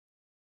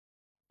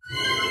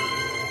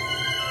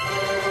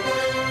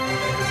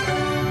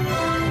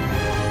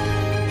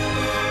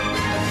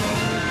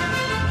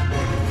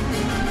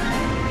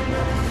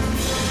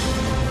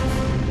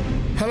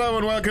Hello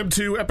and welcome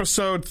to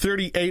episode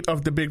 38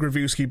 of the Big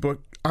Reviewski, but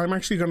I'm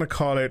actually going to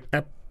call it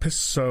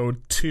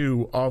episode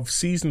 2 of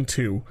season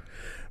 2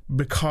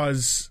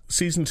 because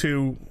season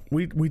 2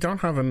 we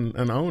don't have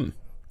an own.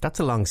 That's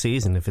a long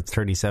season if it's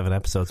 37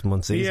 episodes in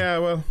one season. Yeah,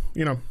 well,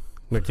 you know,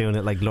 we're doing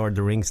it like Lord of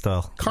the Rings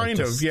style. Kind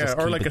like of, yeah, just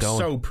or keep like it a going.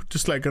 soap,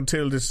 just like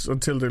until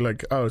they're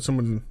like, oh,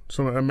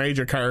 a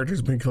major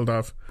character's been killed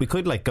off. We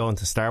could like go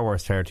into Star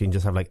Wars territory and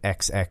just have like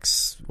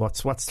XX.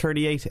 What's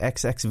 38?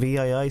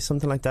 XXVII,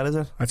 something like that, is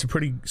it? That's a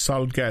pretty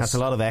solid guess. That's a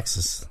lot of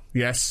X's.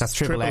 Yes, that's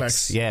triple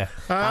X. Yeah,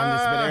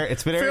 and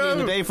it's been early in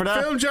the day for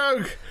that film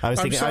joke. I'm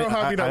so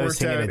happy that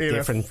worked out. A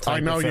different type I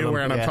know of you film.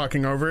 were, and I'm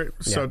talking over it,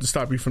 so to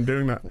stop you from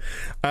doing that.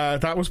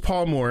 That was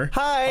Paul Moore.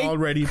 Hi,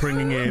 already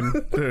bringing in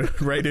the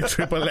rated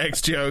triple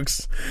X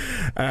jokes.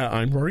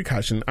 I'm Rory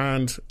Cashin,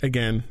 and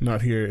again,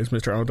 not here is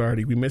Mr.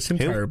 O'Doherty. We miss him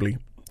terribly.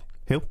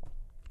 Who?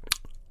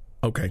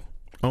 Okay,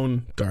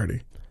 Owen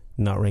Doherty.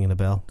 Not ringing a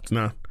bell. It's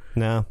not.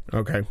 No.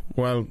 Okay.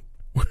 Well.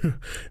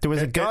 There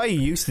was a guy who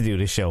used to do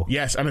this show.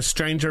 Yes, and a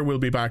stranger will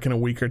be back in a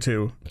week or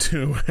two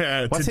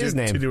What's his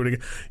name? To do it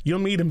again. You'll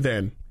meet him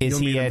then. Is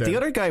he? The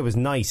other guy was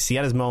nice. He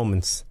had his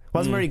moments.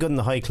 Wasn't very good in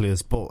the high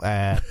clues,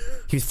 but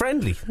he was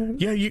friendly.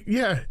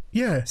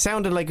 Yeah.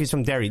 Sounded like he was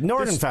from Derry.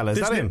 Northern fella, is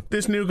that him?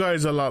 This new guy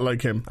is a lot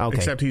like him,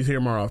 except he's here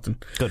more often.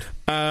 Good.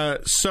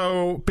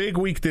 So, big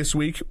week this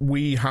week.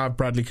 We have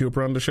Bradley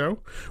Cooper on the show.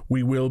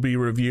 We will be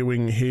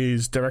reviewing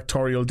his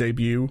directorial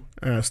debut,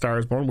 Star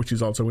is Born, which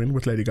he's also in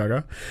with Lady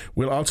Gaga.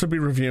 We'll also be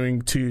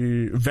reviewing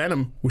to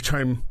Venom, which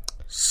I'm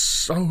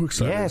so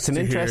excited. Yeah, it's an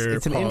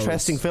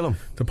interesting film.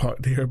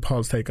 To hear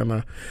Paul's take on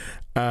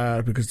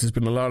that, because there's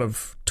been a lot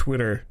of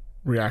Twitter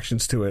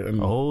reactions to it,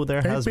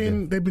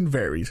 and they've been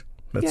varied,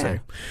 let's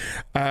say,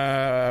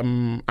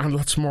 and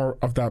lots more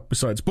of that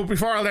besides. But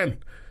before all then,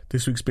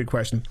 this week's big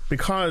question,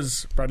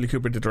 because Bradley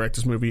Cooper did direct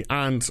this movie,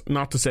 and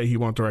not to say he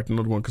won't direct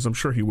another one, because I'm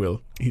sure he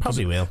will. He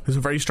probably will. There's a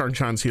very strong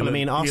chance he'll. I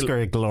mean,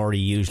 Oscar glory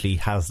usually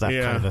has that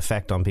kind of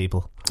effect on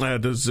people.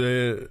 There's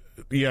a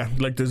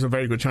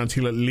very good chance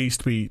he'll at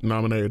least be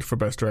nominated for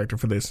Best Director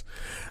for this.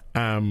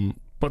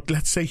 But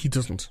let's say he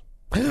doesn't,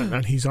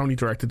 and he's only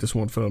directed this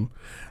one film.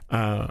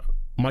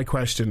 My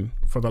question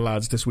for the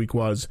lads this week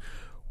was,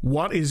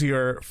 what is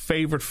your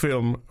favourite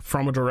film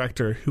from a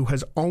director who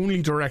has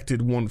only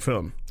directed one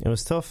film? It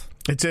was tough.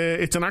 It's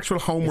an actual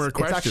homework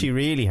question. It's actually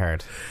really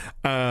hard.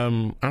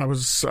 And I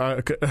was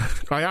I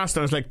asked,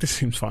 and I was like, this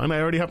seems fine. I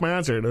already have my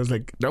answer. And I was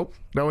like, no,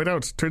 I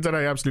don't. Turns out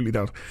I absolutely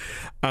don't.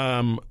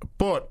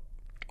 But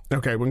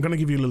okay, we're going to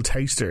give you a little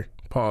taster,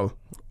 Paul,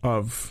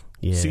 of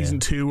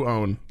season 2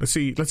 Owen. Let's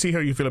see how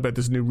you feel about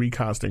this new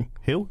recasting.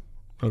 Who?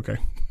 Okay.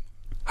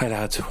 Hi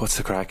lads, what's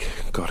the crack?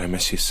 God, I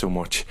miss you so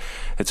much.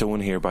 It's Owen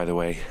here, by the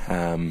way.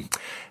 I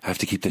have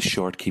to keep this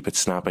short, keep it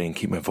snappy, and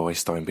keep my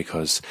voice down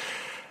because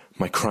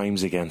my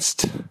crimes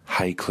against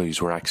high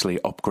clues were actually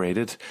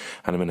upgraded,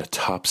 and I'm in a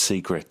top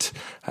secret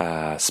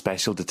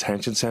special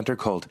detention centre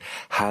called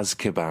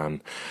Hazkaban.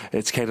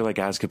 It's kind of like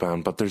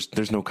Azkaban, but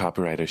there's no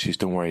copyright issues.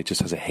 Don't worry, it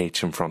just has a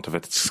H in front of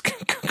it. It's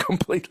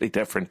completely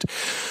different.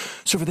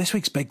 So for this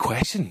week's big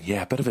question,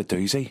 a bit of a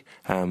doozy.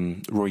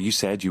 Roy, you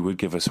said you would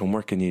give us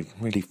homework, and you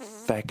really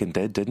feckin'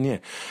 did, didn't you?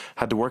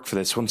 Had to work for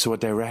this one. So a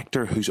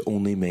director who's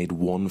only made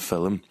one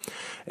film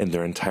in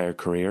their entire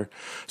career.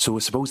 So I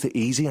suppose the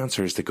easy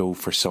answer is to go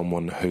for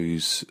someone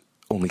who's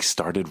only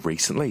started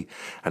recently,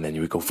 and then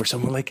you would go for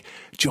someone like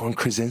John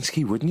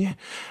Krasinski, wouldn't you?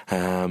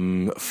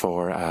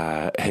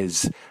 For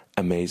his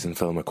amazing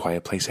film A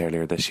Quiet Place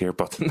earlier this year,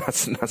 but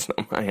that's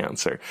not my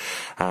answer.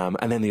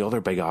 And then the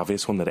other big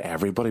obvious one that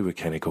everybody would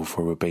kind of go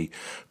for would be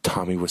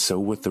Tommy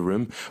Wiseau with The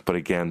Room, but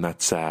again,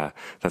 that's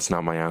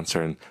not my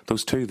answer. And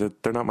those two,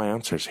 they're not my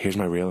answers. Here's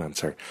my real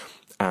answer.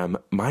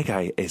 My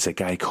guy is a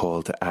guy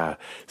called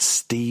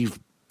Steve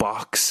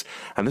Box,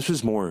 and this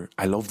was more,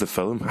 I love the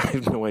film. I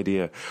have no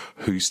idea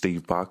who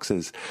Steve Box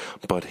is,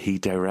 but he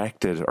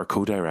directed or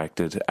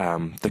co-directed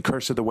The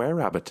Curse of the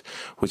Were-Rabbit,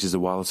 which is a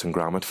Wallace and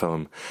Gromit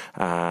film,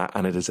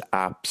 and it is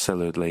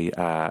absolutely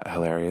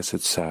hilarious.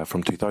 It's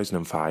from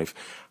 2005.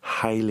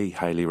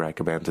 Highly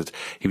recommended.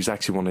 He was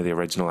actually one of the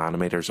original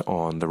animators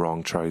on The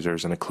Wrong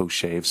Trousers and A Close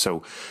Shave,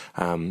 so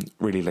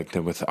really linked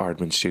in with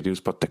Aardman Studios.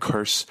 But The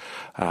Curse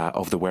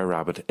of the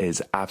Were-Rabbit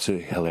is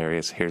absolutely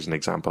hilarious. Here's an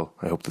example.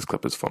 I hope this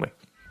clip is funny.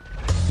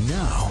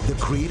 Now, the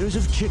creators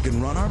of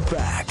Chicken Run are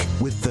back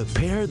with the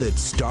pair that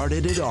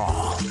started it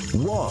all,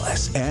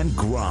 Wallace and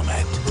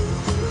Gromit.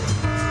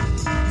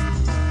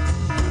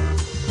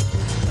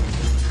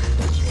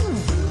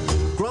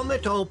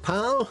 Gromit, old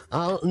pal,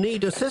 I'll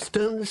need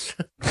assistance.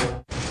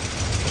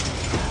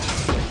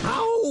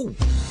 Ow!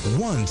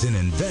 One's an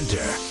inventor.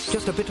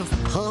 Just a bit of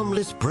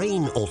harmless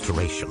brain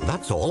alteration,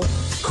 that's all.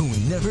 Who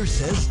never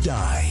says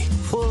die.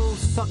 Full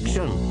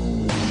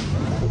suction.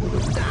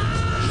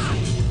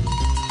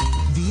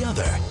 The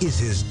other is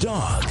his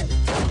dog,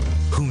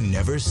 who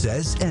never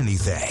says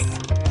anything.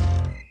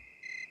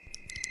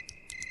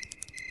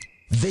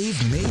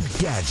 They've made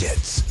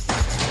gadgets.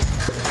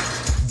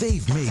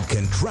 They've made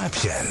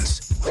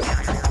contraptions.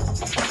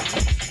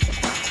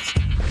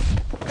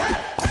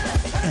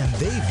 And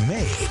they've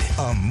made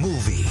a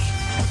movie.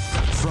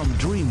 From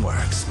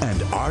DreamWorks and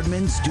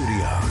Aardman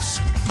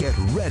Studios, get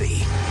ready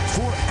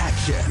for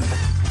action,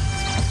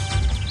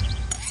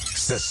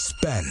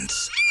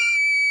 suspense,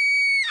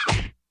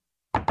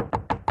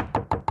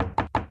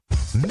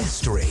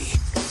 mystery,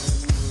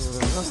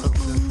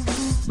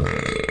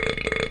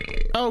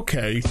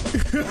 Okay.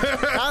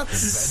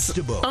 That's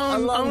vegetable, a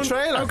long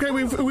trailer. Okay,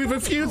 we've a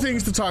few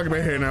things to talk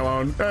about here now,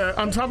 Owen.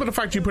 On top of the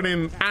fact you put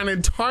in an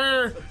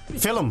entire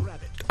film.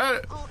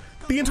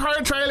 The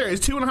entire trailer is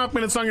 2.5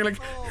 minutes long. You're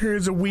like,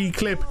 here's a wee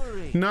clip.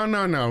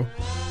 No.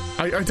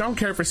 I don't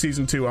care for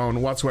season 2,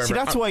 Owen, whatsoever. See,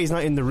 that's why he's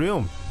not in the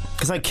room,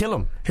 because I kill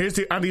him. Here's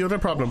the other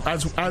problem.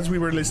 As we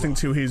were listening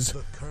to his,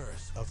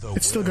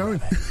 it's still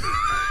going.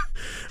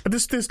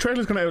 This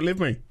trailer's going to outlive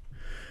me.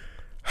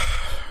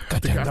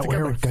 Goddamn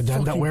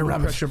that were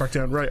rabbit. Pressure back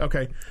down. Right.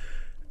 Okay.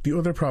 The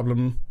other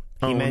problem.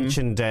 He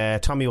mentioned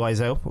Tommy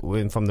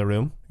Wiseau from The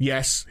Room.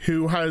 Yes,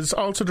 who has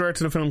also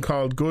directed a film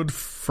called Good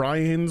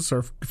Friends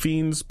or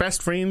Fiends,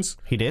 Best Friends.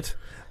 He did.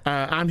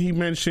 And he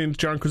mentioned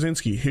John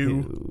Krasinski,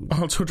 who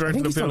also directed I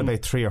think the he's film. done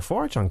about 3 or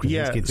 4 John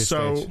Krasinski at this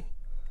stage.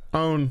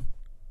 Owen,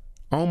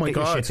 oh my Get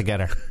your God. shit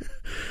together.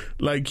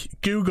 Like,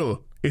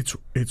 Google, it's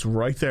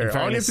right there.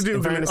 All you have to do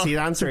in fairness, the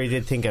answer he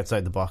did think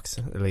outside the box,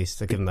 at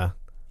least. I give him that.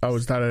 Oh,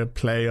 is that a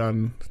play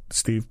on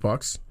Steve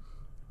Box?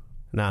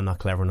 Nah, I'm not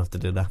clever enough to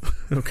do that.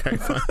 Okay,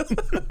 fine.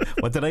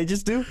 What did I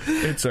just do?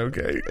 It's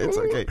okay. It's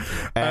okay.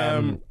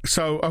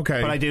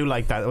 Okay. But I do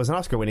like that. It was an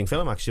Oscar-winning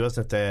film, actually,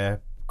 wasn't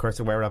it? Curse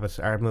of Were-Rabbit,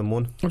 Aardman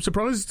won. I'm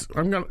surprised.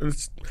 I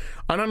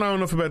don't know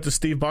enough about the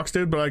Steve Box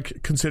dude, but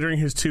like considering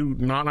his 2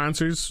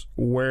 non-answers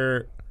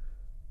were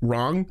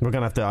wrong, We're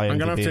gonna have to. I'm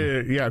gonna have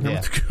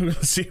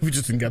to see if we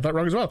just didn't get that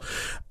wrong as well.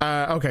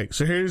 Okay,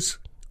 so here's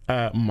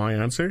my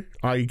answer.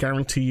 I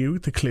guarantee you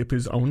the clip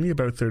is only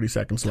about 30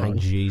 seconds long.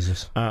 Thank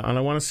Jesus. And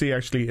I want to see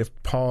actually if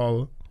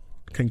Paul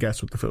can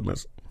guess what the film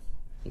is.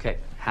 Okay,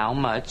 how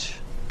much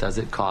does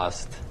it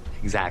cost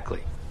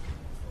exactly?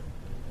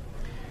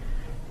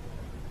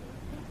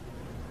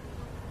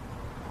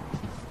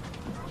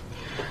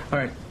 All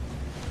right,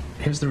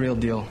 here's the real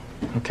deal,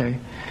 okay?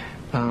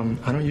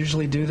 I don't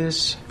usually do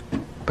this,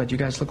 but you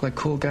guys look like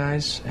cool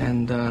guys,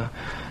 and I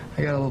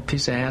got a little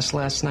piece of ass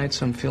last night,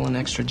 so I'm feeling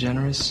extra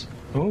generous.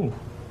 Oh.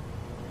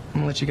 I'm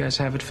gonna let you guys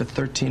have it for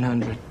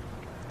 $1,300.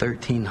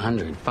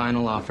 $1,300.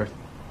 Final offer.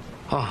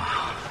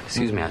 Oh,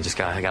 excuse me, I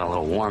got a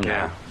little warm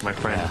there. My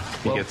friend,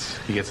 he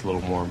gets a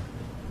little warm.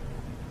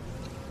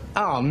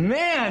 Oh,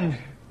 man!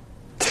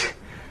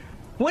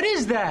 What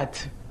is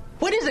that?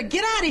 What is it?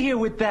 Get out of here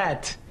with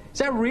that! Is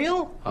that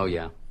real? Oh,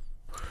 yeah.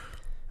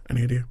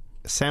 Any idea?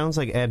 Sounds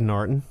like Ed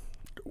Norton.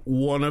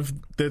 One of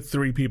the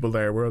 3 people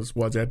there was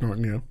Ed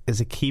Norton, yeah. Is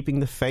it Keeping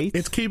the Faith?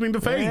 It's Keeping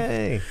the Faith.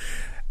 Hey.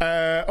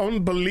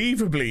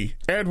 Unbelievably,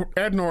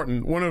 Ed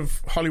Norton, one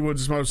of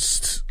Hollywood's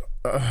most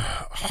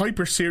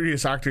hyper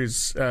serious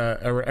actors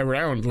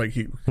around. Like,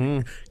 he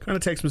kind of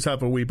takes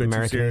himself a wee bit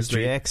American too seriously.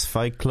 History X,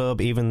 Fight Club,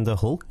 even The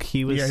Hulk.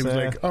 He was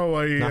like,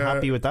 not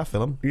happy with that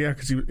film. Yeah,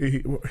 because he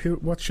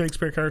what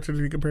Shakespeare character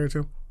did he compare it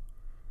to?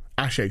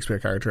 A Shakespeare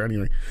character,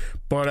 anyway.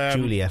 But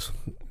Juliet.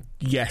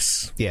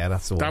 Yes. Yeah,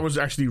 that's the one. That was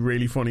actually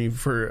really funny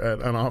for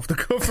an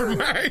off-the-cuff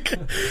remark.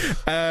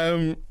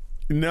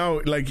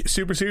 No, like,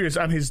 super serious.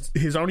 And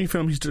his only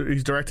film he's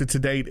directed to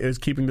date is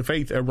Keeping the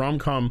Faith, a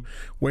rom-com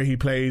where he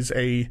plays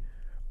I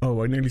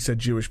nearly said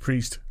Jewish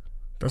priest.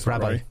 That's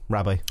not right.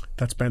 Rabbi.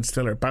 That's Ben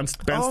Stiller. Ben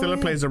Stiller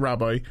plays a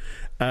rabbi.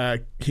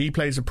 He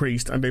plays a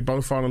priest, and they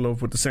both fall in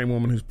love with the same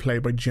woman who's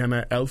played by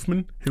Jenna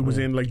Elfman, who was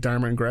in, like,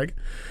 Dharma and Greg.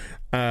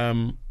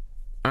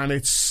 And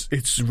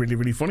it's really,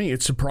 really funny.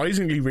 It's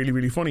surprisingly really,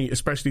 really funny,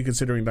 especially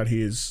considering that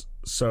he is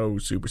so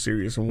super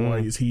serious, and why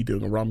is he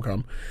doing a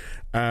rom-com?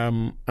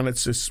 And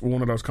it's just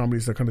one of those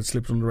comedies that kind of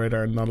slips under the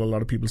radar and not a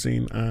lot of people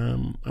seen.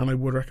 And I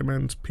would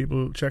recommend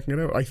people checking it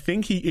out. I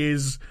think he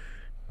is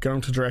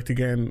going to direct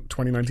again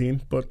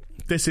 2019, but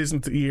this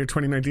isn't the year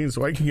 2019,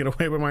 so I can get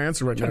away with my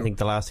answer right now. I think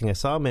the last thing I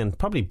saw him in,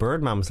 probably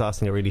Birdman was the last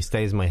thing that really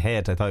stays in my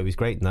head. I thought he was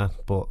great in that,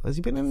 but has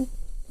he been in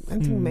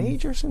anything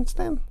major since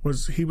then?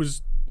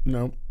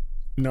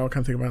 No, I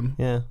can't think about him.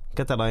 Yeah,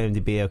 get that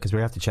IMDb out, because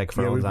we have to check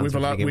for we've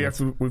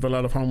a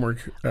lot of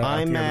homework.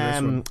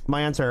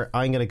 My answer,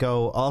 I'm going to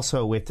go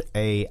also with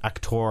a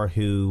actor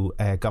who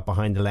got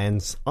behind the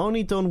lens,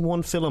 only done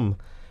 1 film,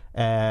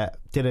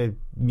 did a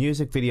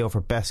music video for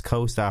Best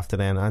Coast after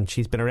then, and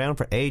she's been around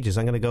for ages.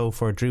 I'm going to go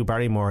for Drew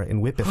Barrymore in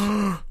Whip It.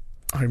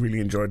 I really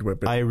enjoyed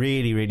Whip It. I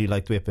really, really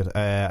liked Whip It.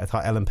 I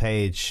thought Ellen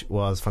Page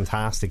was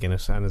fantastic in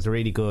it, and there's a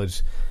really good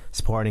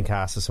supporting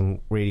cast of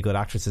some really good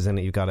actresses in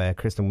it. You've got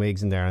Kristen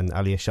Wiig's in there and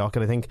Alia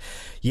Shawkat, I think.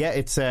 Yeah,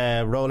 it's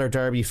a roller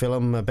derby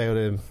film about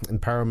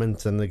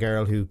empowerment and the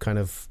girl who kind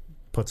of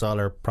puts all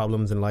her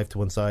problems in life to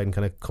one side and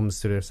kind of comes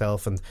to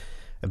herself. And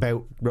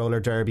about roller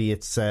derby,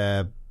 it's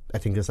I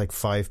think there's like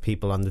 5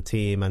 people on the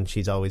team, and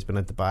she's always been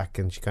at the back,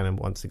 and she kind of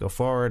wants to go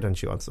forward, and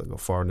she wants to go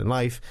forward in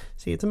life.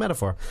 See, it's a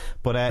metaphor,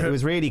 but it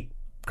was really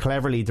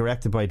cleverly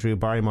directed by Drew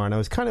Barrymore, and I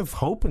was kind of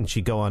hoping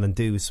she'd go on and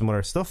do some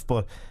other stuff,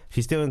 but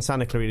she's doing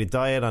Santa Clarita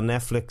Diet on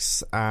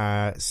Netflix,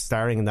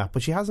 starring in that,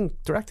 but she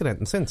hasn't directed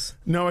anything since.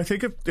 No, I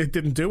think it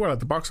didn't do well at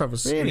the box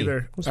office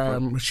either.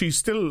 She's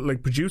still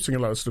like producing a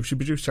lot of stuff. She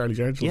produced Charlie's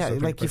Angels. Yeah,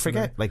 like you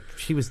forget, like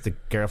she was the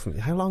girl from.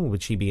 How long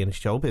would she be in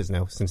showbiz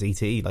now? Since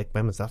E.T. Like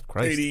when was that?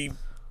 Christ,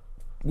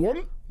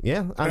 81.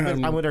 Yeah,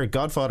 and with her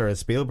godfather as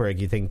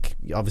Spielberg, you think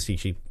obviously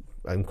she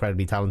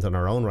incredibly talented in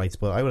her own rights,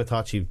 but I would have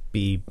thought she'd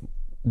be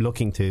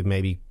looking to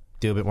maybe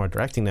do a bit more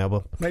directing now,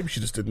 but maybe she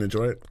just didn't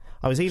enjoy it.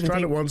 I was even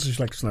tried it once and she's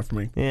like, it's not for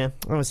me. Yeah,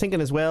 I was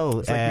thinking as well,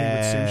 it's like me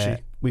with sushi.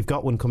 We've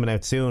got one coming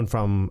out soon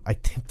from, I'm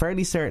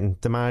fairly certain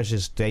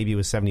Damage's debut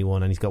was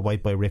 71, and he's got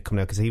White by Rick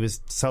coming out, because he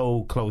was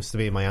so close to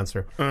being my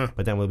answer,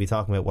 but then we'll be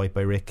talking about White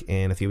by Rick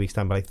in a few weeks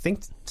time, but I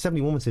think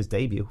 71 was his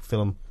debut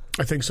film.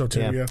 I think so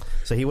too, yeah.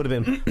 So he would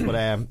have been, but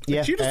yeah.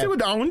 Did you just do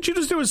it Owen? Did you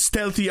just do a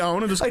stealthy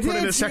Owen and just put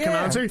in a second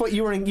answer? But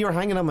you were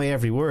hanging on my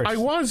every word. I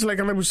was, like,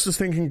 and I was just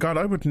thinking, God,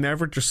 I would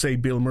never just say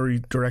Bill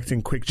Murray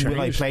directing Quick Change.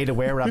 Will I play the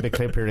Were Rabbit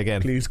clip here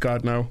again? Please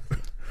God, no.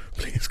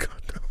 Please God,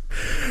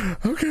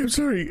 no. Okay, I'm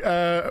sorry.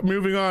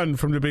 Moving on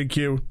from the big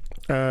Q.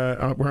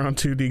 We're on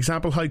to the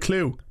example high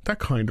clue. That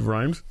kind of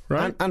rhymes,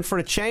 right? And for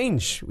a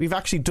change, we've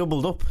actually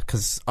doubled up,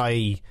 because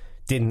I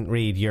didn't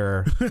read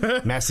your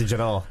message at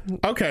all.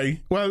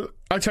 Okay, well,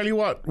 I'll tell you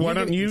what. Why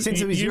don't you? Since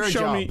it was your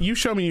job, you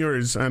show me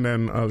yours, and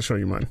then I'll show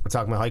you mine. We're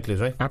talking about high clues,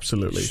 right?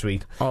 Absolutely,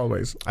 sweet,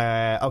 always.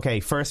 Okay,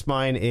 first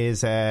mine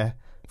is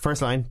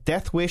first line: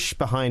 Death wish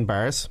behind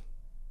bars.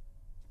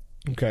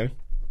 Okay.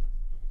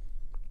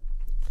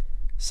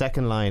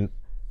 Second line: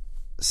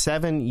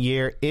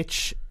 7-year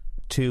itch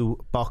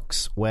to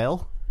box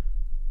well.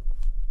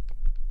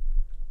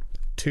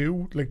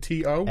 Two, like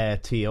T-O?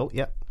 T-O,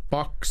 yeah.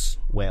 Box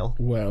well.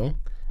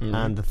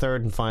 And the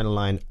third and final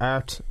line: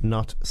 art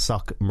not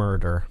sock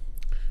murder.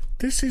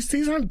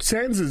 These aren't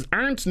sentences.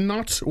 Aren't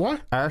not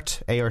what?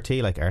 Art,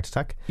 A-R-T, like art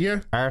attack.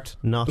 Yeah. Art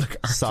not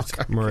like sock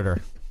attack.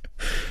 Murder.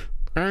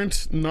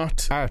 Aren't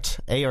not art,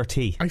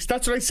 A-R-T.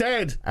 That's what I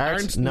said.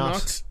 Aren't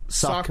not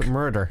sock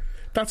murder.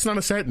 That's not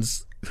a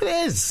sentence. It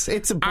is.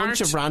 It's a bunch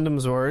of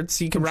randoms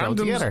words you can throw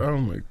together. Oh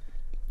my.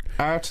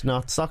 Art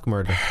not sock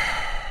murder.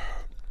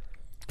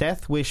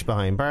 Death wish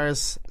behind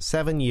bars.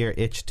 7-year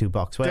itch to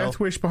box well. Death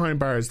wish behind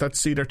bars.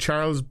 That's either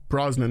Charles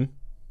Bronson,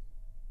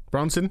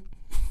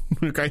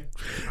 okay,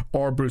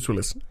 or Bruce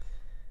Willis.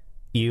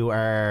 You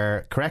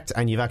are correct,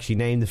 and you've actually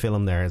named the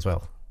film there as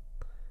well.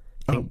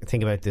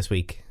 Think about this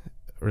week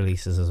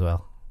releases as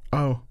well.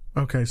 Oh,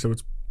 okay. So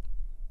it's.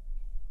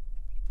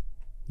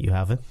 You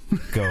haven't.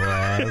 Go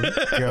on.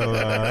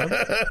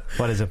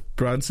 What is it?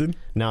 Bronson?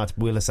 No, it's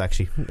Willis,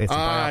 actually. It's a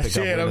biopic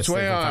of Willis.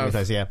 I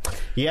was way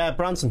off. Yeah,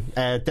 Bronson.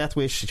 Death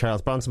Wish,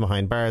 Charles Bronson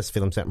behind bars,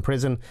 film set in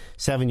prison.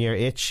 7-year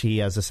itch. He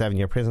has a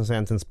 7-year prison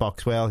sentence.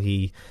 Boxwell,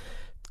 he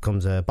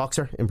becomes a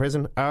boxer in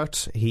prison.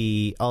 Art,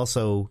 he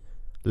also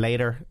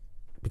later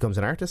becomes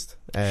an artist.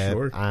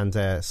 Sure.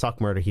 And sock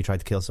murder, he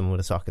tried to kill someone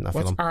with a sock in that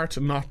film. What's art,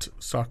 not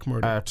sock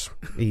murder? Art,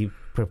 he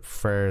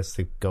prefers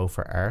to go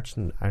for art,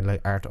 and I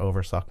like art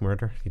over sock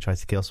murder. He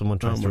tries to kill someone,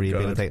 tries to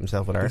rehabilitate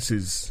himself with art.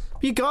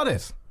 You got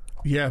it.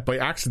 Yeah, by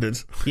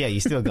accident. Yeah, you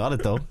still got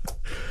it though.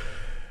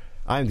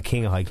 I'm the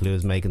king of high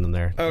clues, making them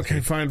there. Okay,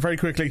 fine. Very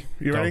quickly.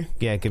 You ready?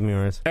 Yeah, give me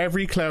yours.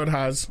 Every cloud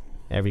has.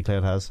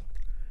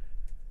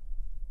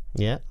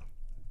 Yeah.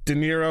 De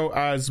Niro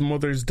as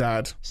mother's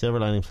dad.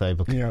 Silver Lining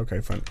Playbook. Yeah, okay,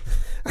 fine.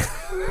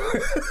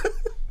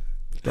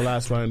 The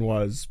last line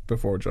was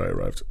before Joy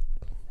arrived.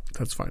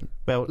 That's fine.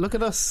 Well, look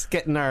at us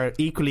getting our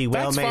equally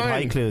well-made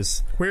high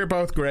clues. We're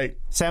both great.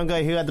 Sound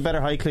guy, who had the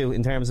better high clue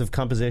in terms of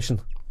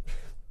composition?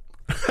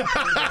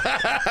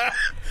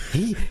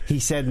 He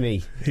said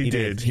me. He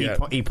did.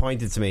 He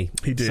pointed to me.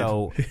 He did.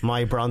 So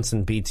my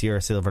Bronson beats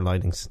your Silver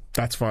Linings.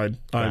 That's fine.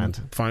 I'm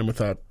fine with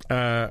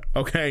that.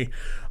 Okay,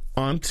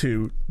 on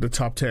to the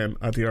top 10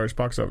 at the Irish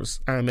box office.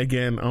 And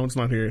again, Owen's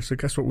not here, so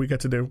guess what we get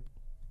to do?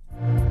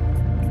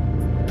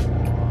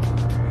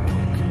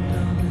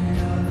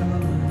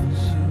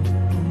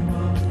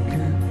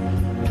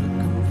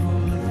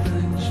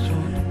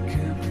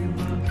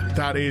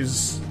 That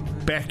is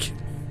Beck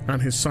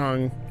and his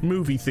song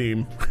Movie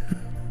Theme.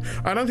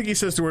 I don't think he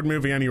says the word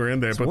movie anywhere in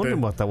there. I was wondering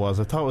what that was.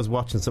 I thought I was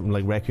watching something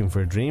like Requiem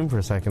for a Dream for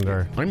a second.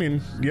 Or I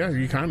mean, yeah,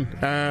 you can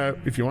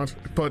if you want.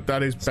 But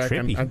that is Beck,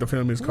 and the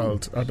film is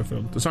called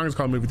the song is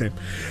called Movie Theme.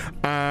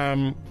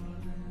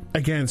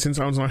 Again, since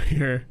Owen's not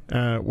here,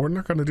 we're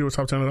not going to do a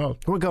top 10 at all.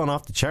 We're going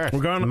off the chart.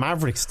 We're going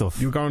Maverick stuff.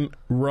 You're going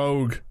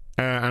rogue,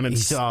 and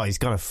it's he's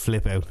going to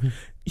flip out.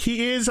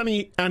 He is, and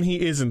he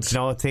isn't. You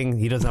know, thing,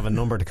 he doesn't have a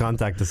number to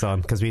contact us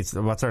on, because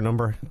what's our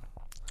number?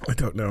 I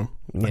don't know.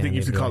 I think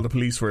you have to call the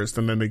police first,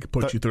 and then they can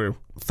put you through.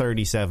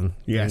 37.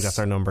 Yes, I think that's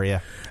our number. Yeah.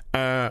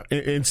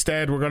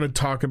 Instead, we're going to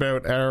talk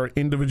about our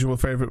individual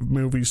favourite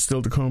movies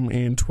still to come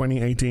in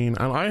 2018,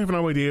 and I have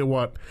no idea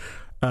what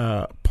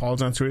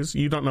Paul's answer is.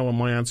 You don't know what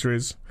my answer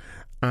is,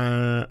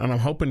 and I'm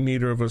hoping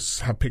neither of us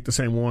have picked the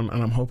same one,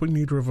 and I'm hoping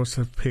neither of us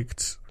have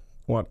picked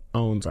what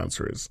Owen's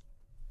answer is.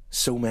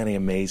 so many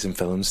amazing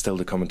films still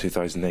to come in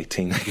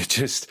 2018.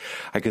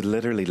 I could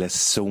literally list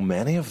so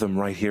many of them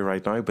right here,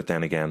 right now. But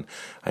then again,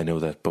 I know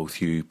that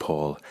both you,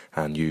 Paul,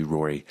 and you,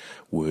 Rory,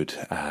 would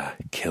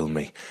kill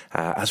me.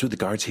 As with the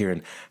guards here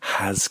in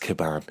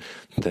Azkaban,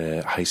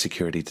 the high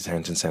security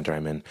detention centre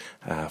I'm in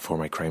for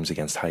my crimes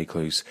against high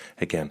clues.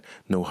 Again,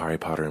 no Harry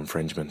Potter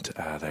infringement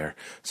there,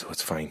 so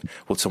it's fine.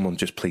 Will someone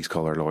just please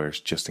call our lawyers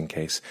just in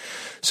case?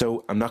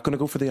 So I'm not going to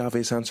go for the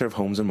obvious answer of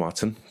Holmes and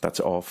Watson. That's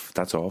off.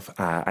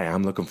 I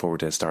am looking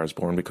forward to A Star Is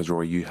Born because,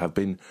 Rory, you have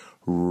been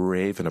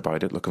raving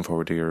about it. Looking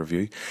forward to your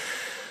review.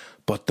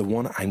 But the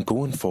one I'm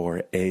going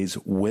for is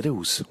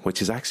Widows,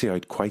 which is actually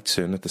out quite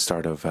soon at the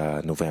start of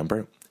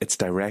November. It's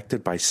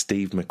directed by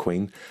Steve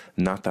McQueen,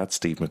 not that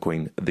Steve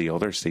McQueen, the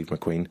other Steve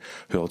McQueen,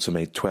 who also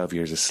made 12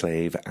 Years a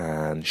Slave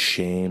and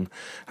Shame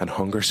and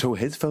Hunger. So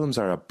his films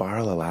are a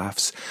barrel of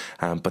laughs.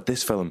 But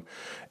this film,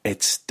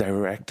 it's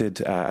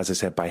directed, as I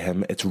said, by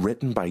him. It's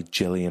written by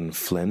Gillian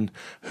Flynn,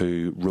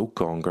 who wrote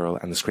Gone Girl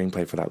and the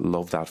screenplay for that.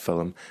 Love that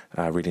film.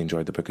 I really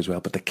enjoyed the book as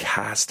well. But the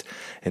cast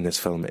in this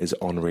film is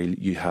unreal.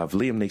 You have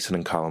Liam Neeson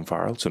and Colin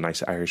Farrell, so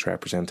nice Irish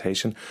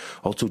representation.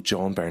 Also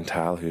John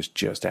Berntal, who's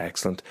just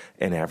excellent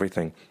in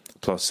everything.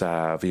 Plus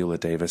Viola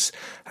Davis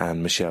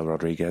and Michelle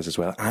Rodriguez as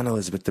well, and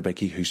Elizabeth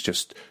Debicki, who's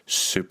just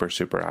super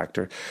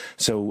actor.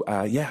 So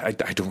I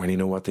don't really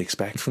know what to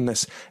expect from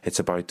this. It's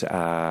about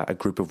a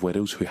group of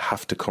widows who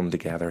have to come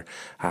together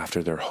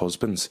after their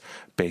husbands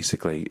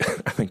basically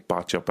I think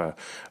botch up a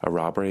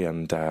robbery,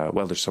 and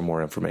there's some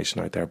more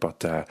information out there,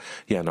 but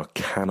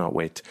cannot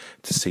wait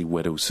to see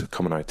Widows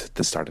coming out at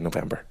the start of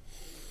November.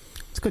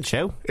 It's a good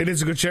show. It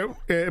is a good show.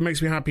 It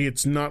makes me happy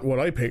it's not what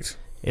I picked.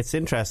 It's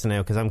interesting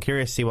now because I'm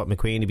curious to see what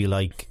McQueen would be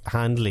like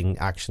handling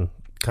action.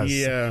 Cause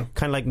kind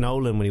of like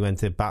Nolan when he went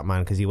to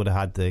Batman, because he would have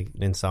had the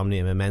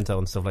Insomnia, Memento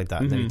and stuff like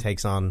that. And then he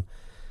takes on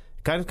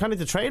kind of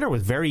the trailer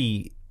was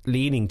very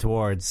leaning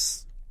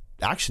towards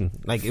action.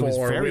 Like it was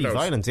very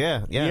violent.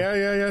 Yeah.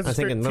 I'm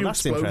thinking, well,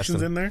 that's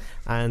interesting. In there.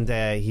 And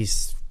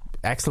he's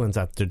excellent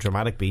at the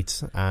dramatic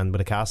beats, and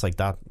with a cast like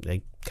that,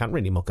 they can't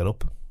really muck it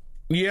up.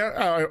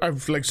 Yeah,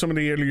 I've like some of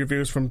the early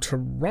reviews from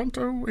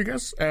Toronto, I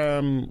guess,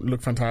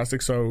 look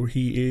fantastic. So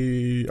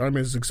I'm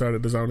as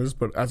excited as Owen is,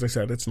 but as I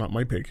said, it's not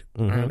my pick.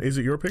 Is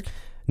it your pick?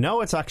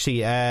 No, it's actually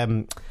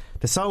there's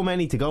so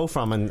many to go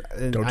from, and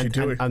don't you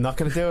do it? I'm not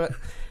going to do it.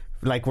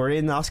 Like, we're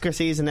in Oscar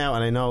season now,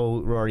 and I know,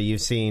 Rory,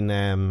 you've seen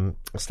A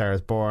Star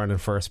Is Born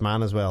and First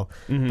Man as well,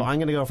 but I'm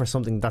going to go for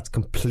something that's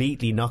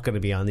completely not going to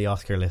be on the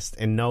Oscar list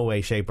in no way,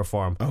 shape or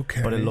form.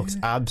 Okay, but it looks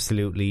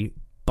absolutely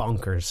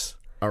bonkers.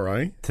 All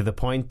right. To the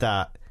point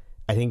that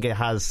I think it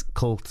has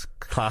cult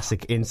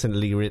classic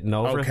instantly written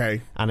over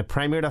it. And it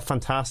premiered at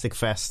Fantastic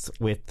Fest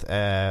with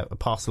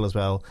Apostle as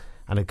well.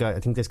 And I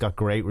think this got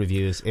great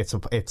reviews.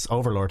 It's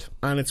Overlord.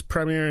 And it's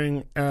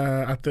premiering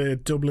at the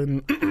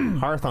Dublin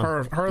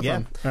Horathon.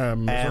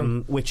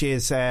 Which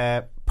is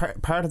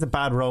part of the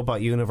Bad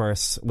Robot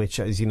universe, which,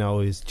 as you know,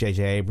 is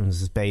J.J.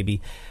 Abrams'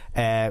 baby.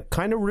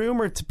 Kind of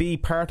rumoured to be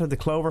part of the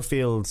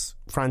Cloverfield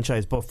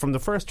franchise, but from the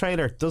first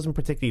trailer it doesn't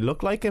particularly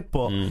look like it.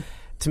 But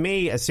to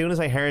me, as soon as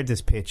I heard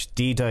this pitch,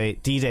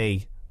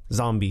 D-Day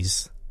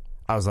zombies,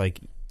 I was like,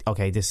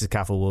 okay, this is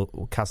Castle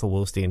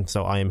Wolfstein,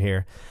 so I am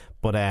here.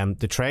 But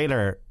the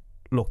trailer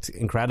looked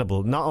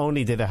incredible. Not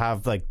only did it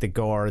have like the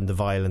gore and the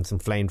violence and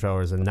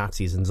flamethrowers and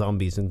Nazis and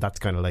zombies, and that's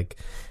kind of like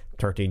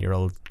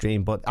 13-year-old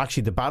dream, but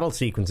actually the battle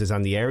sequences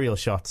and the aerial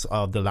shots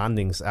of the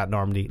landings at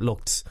Normandy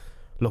looked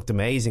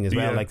amazing as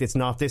well. Like, this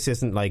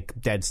isn't like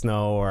Dead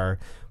Snow, or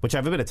which I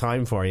have a bit of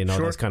time for,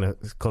 those kind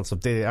of cult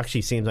stuff. It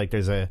actually seems like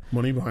there's a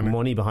money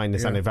behind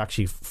this, and they've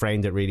actually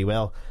framed it really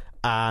well.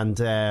 And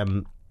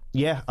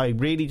I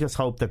really just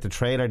hope that the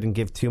trailer didn't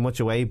give too much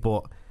away,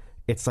 but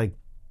it's like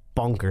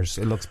bonkers.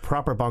 It looks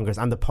proper bonkers,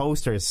 and the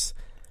posters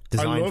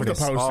designed for this,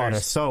 they're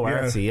so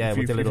artsy,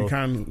 with the little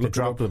the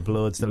droplet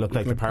bloods that look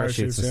like the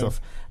parachutes and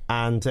stuff.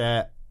 And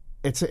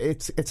it's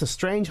a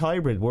strange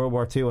hybrid World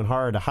War II and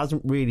horror that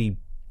hasn't really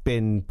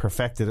been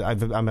perfected.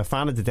 I'm a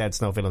fan of the Dead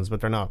Snow films,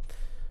 but they're not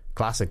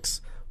classics.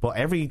 But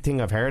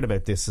everything I've heard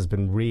about this has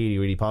been really,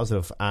 really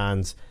positive,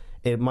 and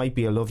it might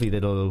be a lovely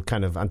little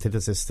kind of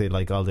antithesis to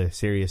like all the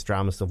serious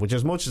drama stuff, which,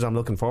 as much as I'm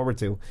looking forward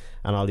to,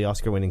 and all the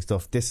Oscar winning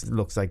stuff, this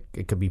looks like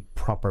it could be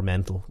proper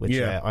mental, which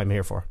I'm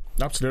here for.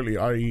 Absolutely.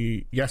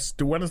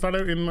 When is that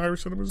out in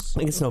Irish cinemas? I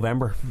think it's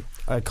November.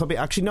 It could be,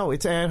 actually no,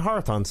 it's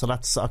Horathon, so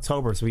that's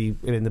October, so we're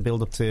in the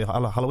build up to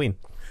Halloween.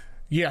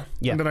 Yeah,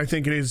 and then I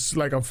think it is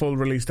like a full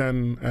release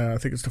then. I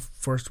think it's the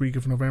first week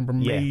of November,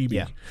 maybe.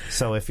 Yeah.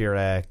 So if you're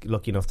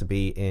lucky enough to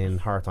be in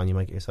Horathon, you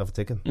might get yourself a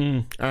ticket.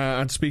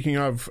 And speaking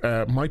of,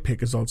 my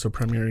pick is also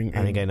premiering.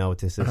 I think I know what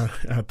this is.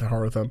 At the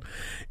Horathon.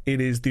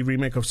 It is the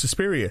remake of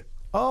Suspiria.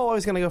 Oh, I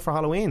was going to go for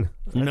Halloween.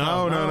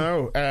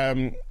 No.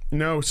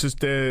 It's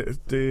just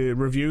the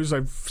reviews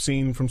I've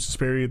seen from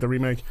Suspiria, the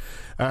remake.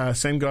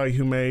 Same guy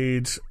who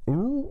made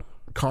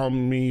Call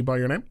Me By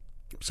Your Name.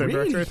 Same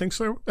director, I think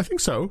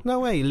so.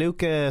 No way,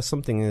 Luke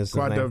something is his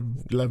name.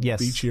 Yes.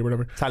 Beachy or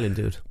whatever. Italian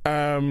dude.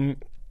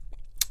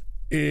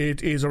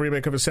 It is a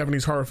remake of a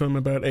 70s horror film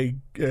about a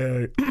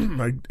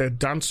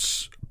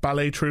dance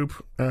ballet troupe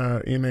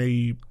in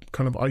a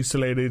kind of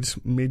isolated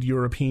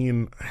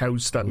mid-European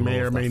house that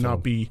may or may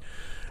not be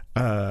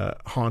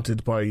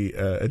haunted by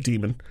a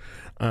demon.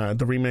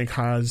 The remake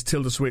has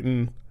Tilda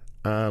Swinton.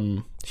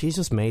 She's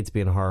just made to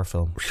be in a horror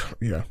film.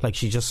 Yeah, like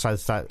she just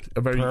has that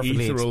a very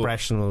perfectly ethereal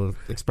expression on her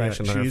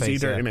face. She is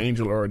either an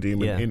angel or a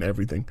demon in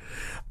everything.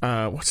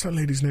 What's that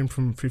lady's name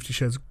from 50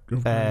 Shades?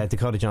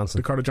 Dakota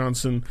Johnson. Chloe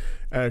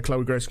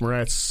Grace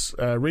Moretz.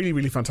 Really,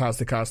 really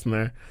fantastic cast in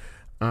there.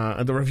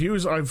 And the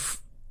reviews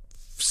I've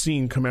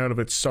seen come out of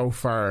it so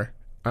far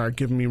are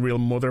giving me real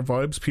Mother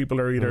vibes. People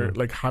are either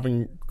like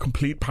having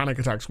complete panic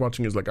attacks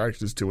watching is like,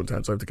 actually it's too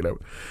intense, I have to get out.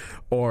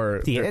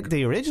 Or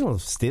the original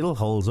still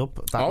holds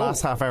up. That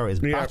last half hour is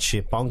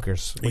batshit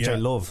bonkers, which I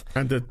love.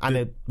 And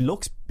it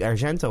looks,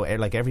 Argento,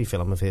 like every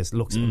film of his,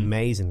 looks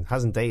amazing.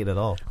 Hasn't dated at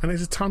all. And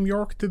is it Tom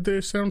York did the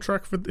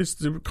soundtrack for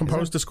this,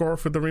 composed the score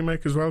for the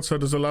remake as well? So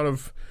there's a lot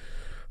of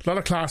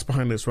class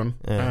behind this one.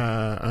 And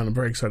I'm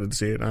very excited to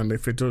see it. And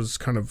if it does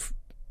kind of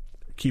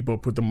keep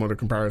up with the Mother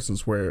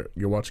comparisons where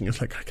you're watching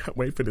it like, I can't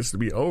wait for this to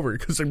be over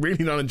because I'm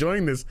really not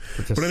enjoying this,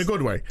 but in a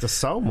good way. There's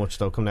so much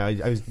though coming out.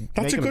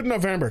 That's a good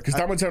November, because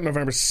that one's out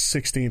November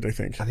 16th, I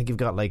think. I think you've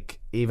got like,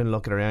 even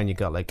looking around, you've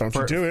got like, don't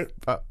you do it.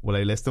 Will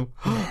I list them?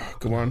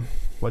 Go on.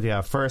 What do you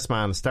have? First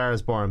Man, Star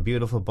is Born,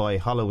 Beautiful Boy,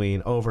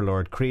 Halloween,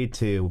 Overlord, Creed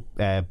 2,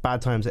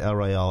 Bad Times at El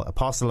Royale,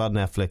 Apostle on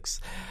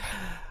Netflix.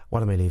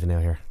 What am I leaving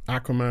out here?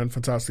 Aquaman,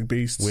 Fantastic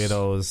Beasts,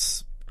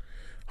 Widows,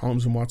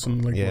 Holmes and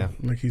Watson,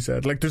 like he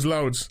said. Like, there's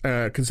loads,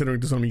 considering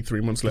there's only 3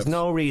 months left. There's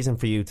no reason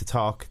for you to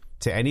talk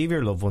to any of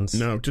your loved ones.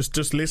 No,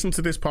 just listen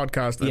to this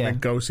podcast and then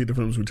go see the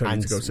films we tell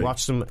you to go see.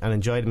 Watch them and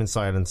enjoy them in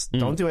silence.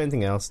 Don't do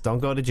anything else. Don't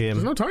go to the gym.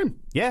 There's no time.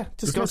 Yeah,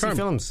 just go see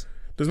films.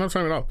 There's no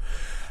time at all.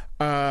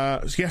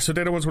 So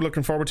they're the ones we're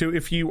looking forward to.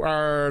 If you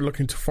are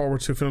looking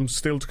forward to films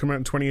still to come out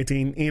in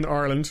 2018 in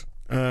Ireland,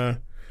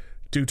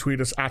 do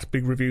tweet us at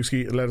Big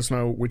Reviewski and let us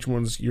know which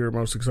ones you're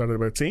most excited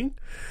about seeing.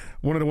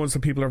 One of the ones that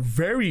people are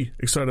very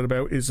excited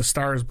about is A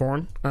Star is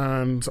Born,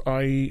 and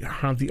I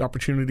had the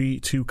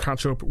opportunity to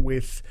catch up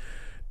with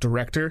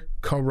director,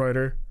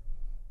 co-writer,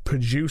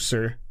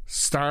 producer,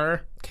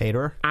 star,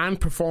 caterer,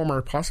 and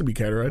performer, possibly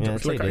caterer.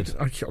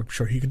 I'm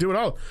sure he could do it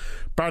all.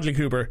 Bradley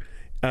Cooper,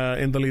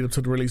 in the lead up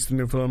to the release of the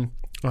new film.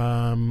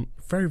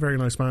 Very, very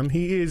nice man.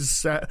 He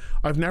is.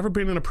 I've never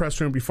been in a press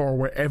room before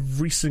where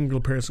every single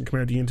person coming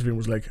out of the interview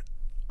was like,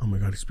 "Oh my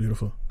god, he's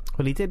beautiful."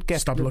 Well, he did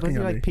get. Stop looking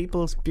at like me.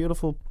 People's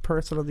Beautiful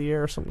Person of the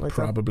Year or something like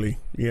Probably,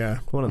 yeah.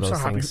 One of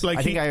those things.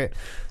 Like,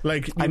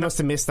 I must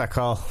have missed that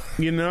call.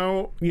 You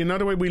know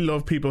the way we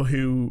love people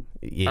who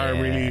are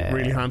really,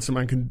 really handsome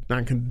and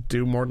can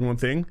do more than one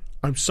thing.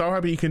 I'm so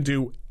happy he can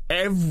do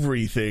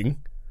everything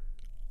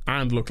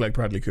and look like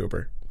Bradley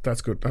Cooper.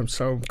 That's good. I'm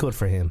so good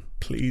for him.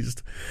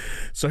 Pleased.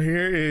 So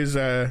here is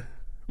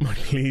my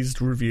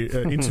pleased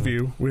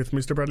interview with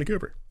Mr. Bradley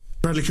Cooper.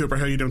 Bradley Cooper,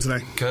 how are you doing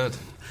today? Good.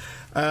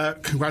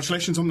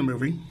 Congratulations on the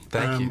movie.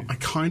 Thank you. I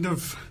kind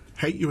of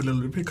hate you a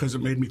little bit because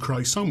it made me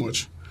cry so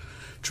much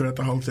throughout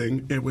the whole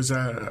thing. It was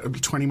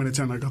 20 minutes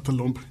in, I got the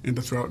lump in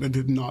the throat and it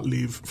did not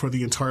leave for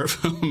the entire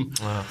film.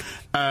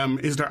 Wow.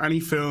 Is there any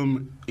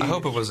film? I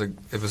hope it was a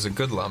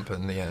good lump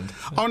in the end.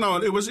 Oh no,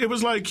 it was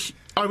like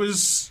it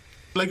was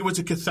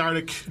a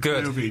cathartic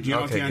movie. Do you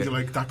know, at the end, you're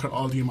like, that got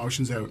all the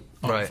emotions out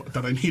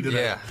that I needed.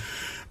 Yeah.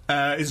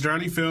 Is there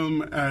any film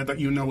that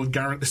you know will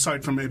guarantee,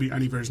 aside from maybe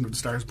any version of The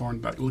Star is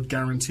Born, that will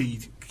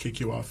guarantee kick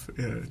you off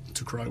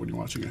to cry when you're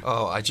watching it?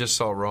 Oh, I just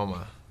saw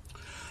Roma.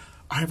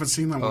 I haven't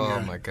seen that one yet.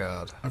 Oh my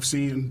god! I've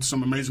seen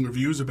some amazing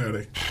reviews about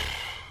it.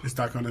 Is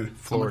that gonna?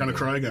 Am I gonna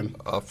cry again?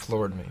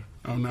 Floored me.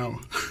 Oh no!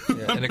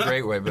 Yeah, in a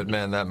great way, but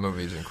man, that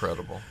movie's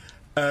incredible.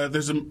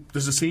 There's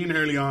a scene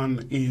early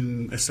on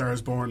in A Star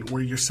is Born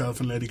where yourself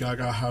and Lady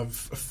Gaga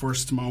have a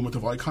first moment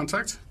of eye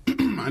contact,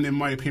 and in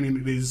my opinion,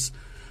 it is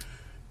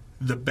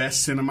the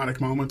best cinematic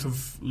moment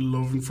of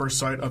love at first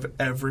sight I've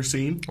ever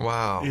seen.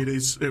 Wow!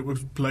 It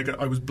was like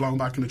I was blown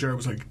back in the chair. I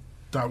was like,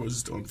 that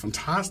was done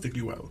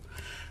fantastically well.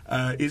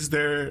 Is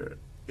there,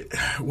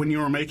 when you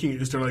were making it,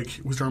 was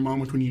there a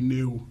moment when you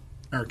knew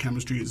our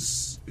chemistry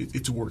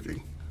it's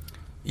working?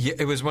 Yeah,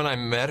 it was when I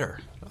met her.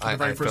 For the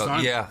very first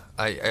time? Yeah,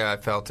 I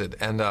felt it.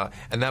 And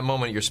that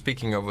moment you're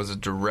speaking of was a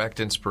direct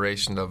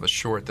inspiration of a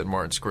short that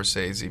Martin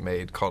Scorsese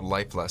made called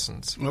Life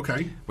Lessons.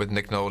 Okay. With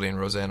Nick Nolte and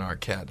Rosanna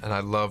Arquette. And I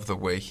love the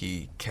way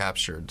he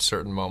captured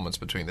certain moments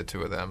between the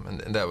two of them.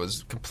 And that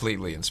was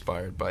completely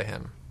inspired by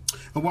him.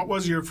 And what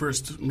was your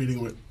first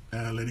meeting with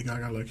Lady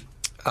Gaga like?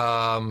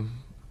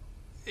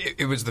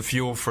 It was the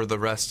fuel for the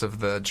rest of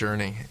the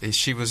journey.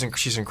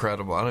 She's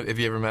incredible. Have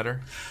you ever met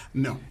her?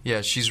 No.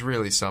 Yeah, she's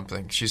really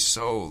something. She's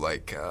so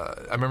like.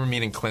 I remember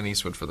meeting Clint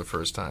Eastwood for the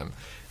first time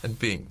and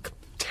being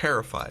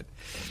terrified.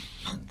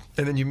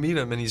 And then you meet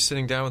him and he's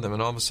sitting down with him,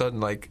 and all of a sudden,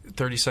 like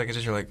 30 seconds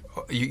in, you're like,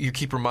 you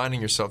keep reminding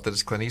yourself that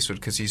it's Clint Eastwood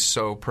because he's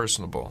so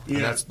personable.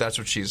 Yeah. And that's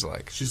what she's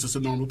like. She's just a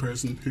normal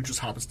person who just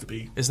happens to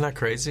be. Isn't that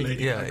crazy?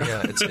 Lady Gaga.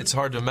 Yeah. It's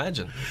hard to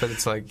imagine, but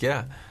it's like,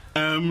 yeah.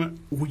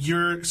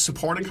 Your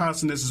supporting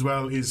cast in this as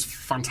well is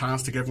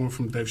fantastic. Everyone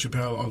from Dave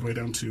Chappelle all the way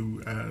down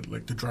to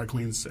like the drag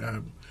queens.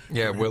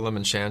 Willem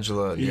and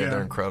Shangela. Yeah,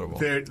 they're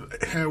incredible.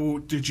 How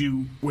did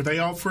you? Were they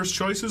all first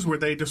choices? Were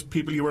they just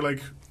people you were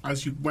like,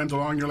 as you went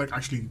along, you're like,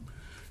 actually,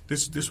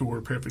 this will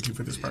work perfectly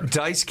for this part?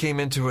 Dice came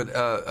into it.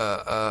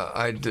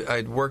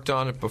 I'd worked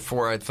on it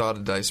before. I'd thought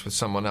of Dice with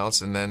someone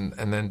else, and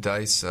then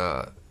Dice.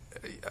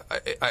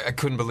 I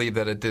couldn't believe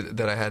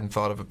that I hadn't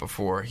thought of it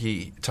before.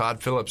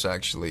 Todd Phillips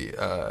actually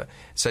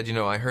said,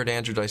 I heard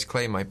Andrew Dice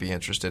Clay might be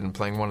interested in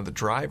playing one of the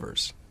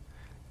drivers,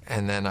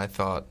 and then I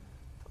thought,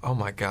 oh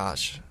my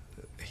gosh.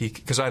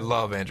 Because I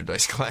love Andrew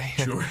Dice Clay.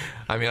 Sure.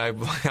 I mean, I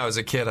was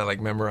a kid. I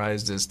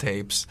memorized his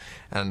tapes,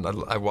 and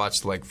I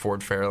watched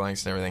Ford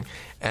Fairlanks and everything.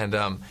 And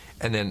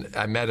then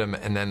I met him,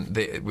 and then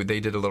they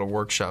did a little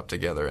workshop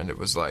together, and it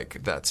was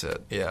like, that's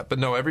it. Yeah. But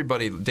no,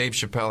 everybody. Dave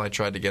Chappelle, I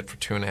tried to get for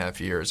 2.5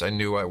 years. I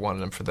knew I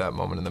wanted him for that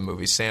moment in the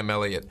movie. Sam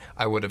Elliott,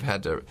 I would have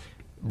had to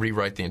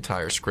rewrite the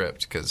entire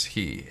script because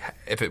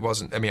if it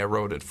wasn't, I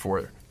wrote it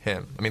for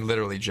him.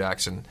 Literally,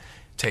 Jackson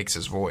takes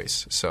his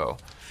voice. So.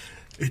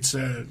 It's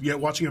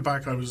watching it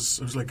back, I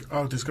was like,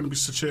 oh, there's going to be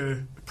such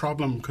a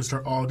problem because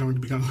they're all going to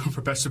be going for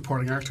Best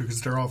Supporting Actor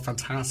because they're all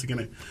fantastic in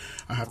it,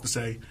 I have to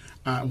say.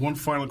 One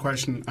final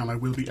question, and I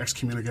will be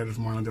excommunicated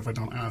from Ireland if I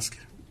don't ask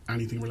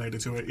anything related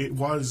to it. It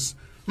was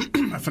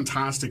a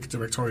fantastic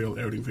directorial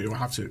outing for you. I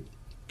have to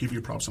give you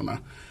props on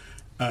that.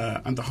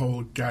 And the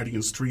whole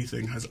Guardians 3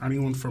 thing. Has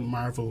anyone from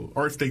Marvel,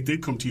 or if they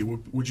did come to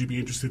you, would you be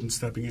interested in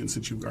stepping in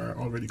since you are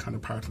already kind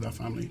of part of that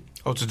family?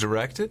 Oh, to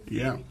direct it?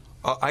 Yeah.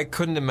 I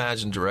couldn't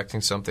imagine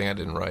directing something I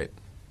didn't write.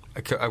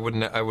 I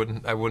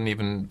wouldn't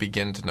even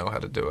begin to know how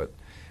to do it.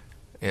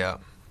 Yeah.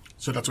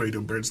 So that's why you're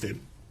doing Bernstein.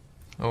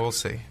 Oh, we'll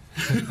see.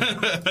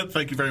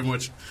 Thank you very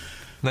much.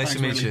 Nice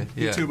to meet you.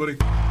 Yeah. You too, buddy.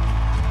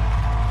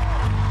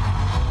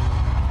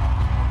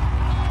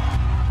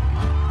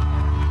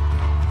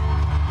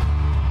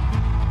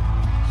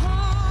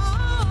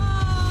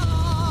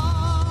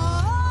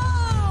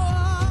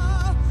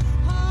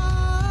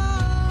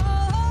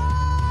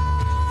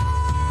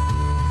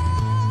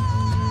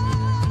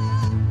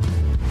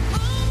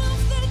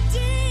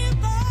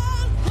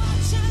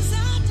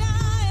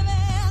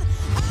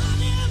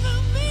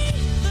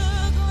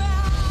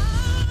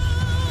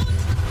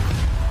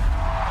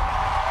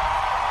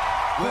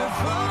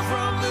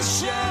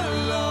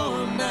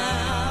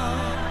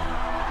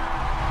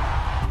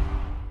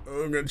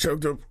 I'm getting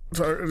choked up.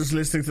 Sorry, just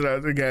listening to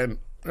that again.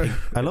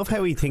 I love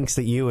how he thinks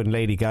that you and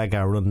Lady Gaga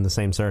are running the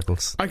same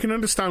circles. I can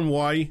understand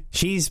why.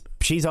 She's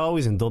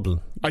always in Dublin.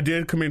 I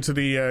did come into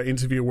the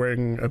interview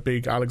wearing a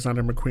big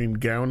Alexander McQueen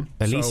gown.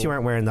 At least you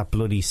weren't wearing that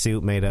bloody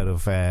suit made out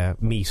of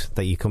meat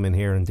that you come in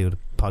here and do the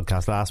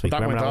podcast last week.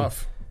 That Remember went that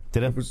off.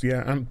 Did it? It was,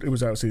 yeah, and it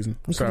was out of season.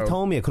 You could have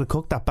told me. I could have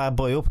cooked that bad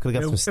boy up. Could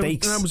have got some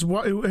steaks.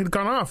 It had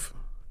gone off.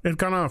 It had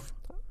gone off.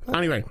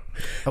 Anyway,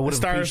 I would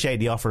have appreciated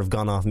the offer of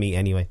gone off meat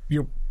anyway.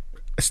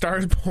 A Star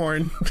is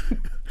Born.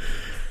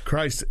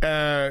 Christ.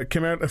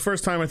 Came out the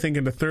first time I think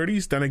in the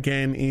 30s, then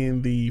again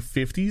in the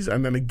 50s,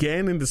 and then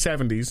again in the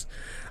 70s.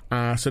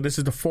 So this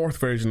is the fourth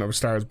version of A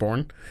Star is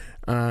Born.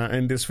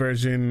 In this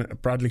version,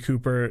 Bradley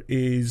Cooper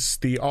is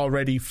the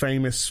already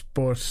famous,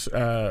 but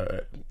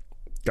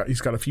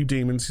he's got a few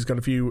demons, he's got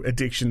a few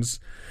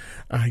addictions.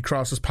 He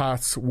crosses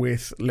paths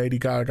with Lady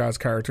Gaga's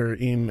character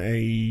in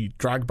a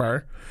drag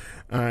bar,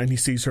 and he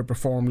sees her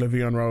perform La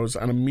Vie en Rose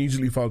and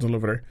immediately falls in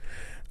love with her.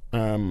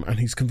 And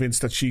he's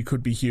convinced that she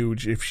could be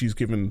huge if she's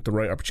given the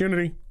right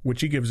opportunity, which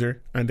he gives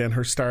her, and then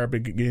her star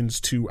begins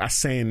to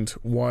ascend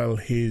while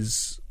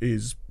his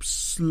is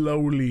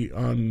slowly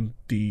on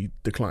the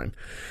decline.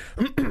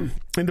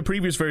 In the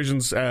previous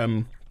versions,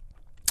 the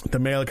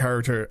male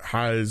character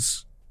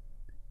has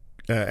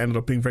ended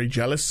up being very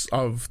jealous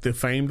of the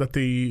fame that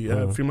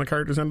the female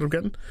characters ended up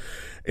getting.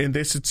 In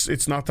this,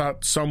 it's not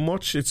that so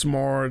much. It's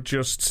more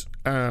just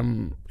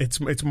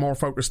it's more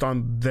focused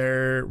on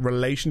their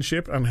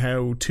relationship and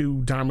how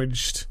two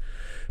damaged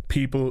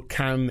people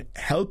can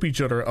help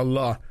each other a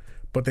lot,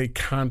 but they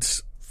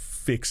can't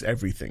fix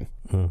everything.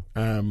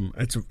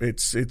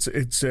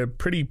 It's a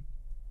pretty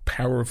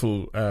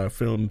powerful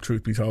film,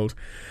 truth be told.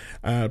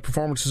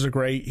 Performances are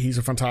great. He's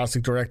a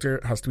fantastic director,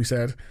 it has to be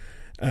said.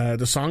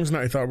 The songs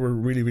I thought were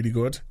really, really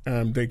good.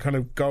 They kind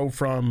of go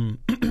from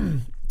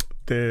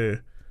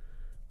the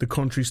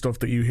country stuff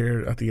that you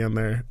hear at the end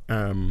there,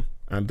 and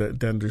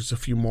then there's a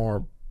few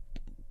more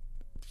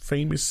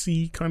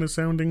famous-y kind of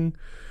sounding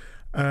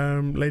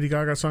Lady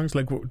Gaga songs,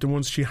 like the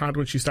ones she had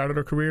when she started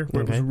her career,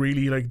 where it was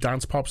really like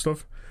dance pop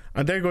stuff.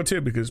 And they're good too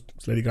because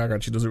it's Lady Gaga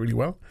and she does it really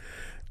well.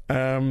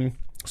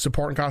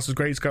 Supporting cast is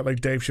great. It's got like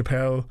Dave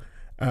Chappelle,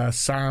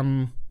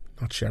 Sam,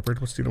 not Shepard,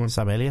 what's the other one?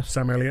 Sam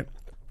Elliott.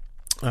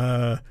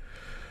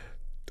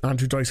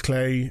 Andrew Dice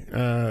Clay.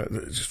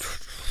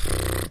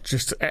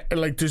 Just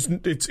like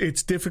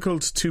it's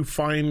difficult to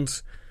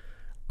find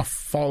a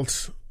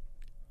fault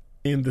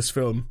in this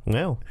film.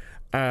 No.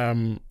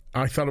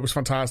 I thought it was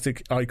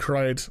fantastic. I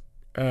cried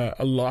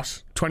a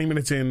lot. 20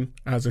 minutes in,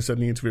 as I said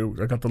in the interview,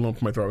 I got the lump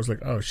in my throat. I was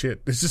like, oh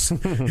shit, this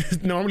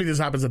is normally this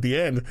happens at the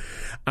end,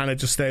 and it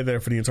just stayed there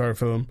for the entire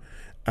film.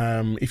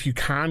 If you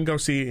can go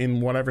see it in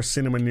whatever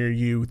cinema near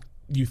you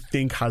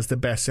think has the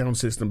best sound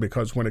system,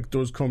 because when it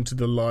does come to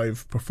the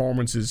live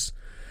performances,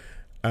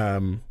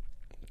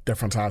 they're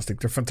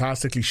fantastic. They're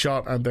fantastically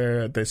shot, and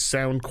the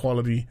sound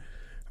quality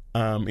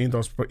in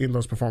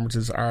those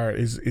performances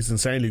is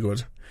insanely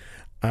good.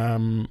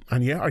 And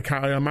yeah,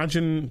 I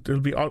imagine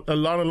there'll be a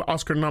lot of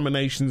Oscar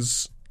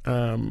nominations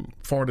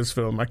for this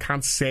film. I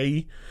can't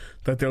say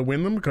that they'll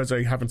win them because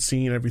I haven't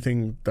seen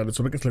everything that it's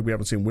up against. Like, we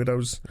haven't seen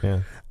Widows.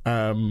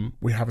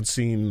 We haven't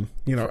seen,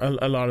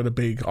 a lot of the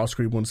big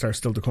Oscar ones that are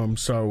still to come.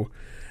 So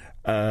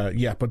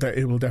but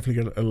it will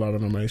definitely get a lot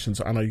of nominations,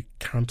 and I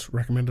can't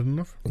recommend it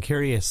enough. I'm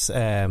curious,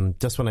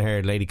 just when I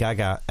heard Lady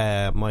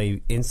Gaga,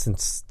 my instant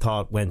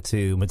thought went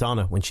to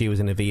Madonna when she was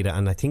in Evita,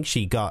 and I think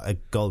she got a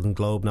Golden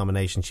Globe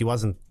nomination. She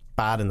wasn't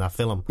bad in that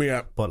film,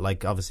 but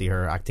like, obviously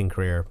her acting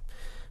career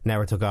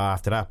never took off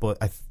after that. But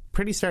I'm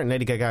pretty certain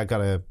Lady Gaga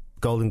got a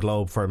Golden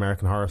Globe for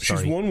American Horror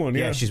Story. She's won one.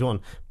 Yeah, she's won.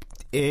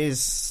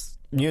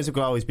 Music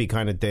will always be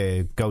kind of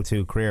the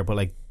go-to career, but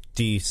like,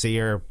 do you see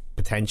her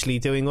potentially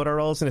doing other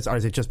roles in it, or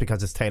is it just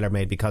because it's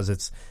tailor-made because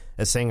it's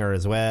a singer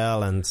as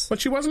well? And but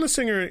she wasn't a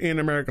singer in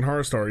American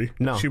Horror Story.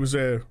 No, she was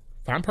a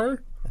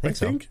vampire, I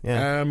think. So.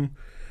 Yeah.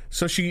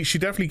 So she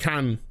definitely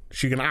can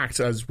act,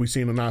 as we've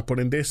seen in that. But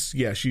in this,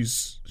 yeah,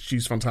 she's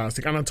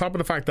fantastic. And on top of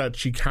the fact that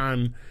she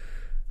can,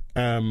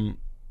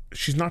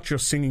 she's not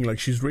just singing; like,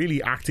 she's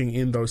really acting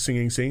in those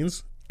singing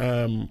scenes.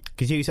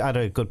 Because you had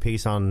a good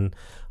piece on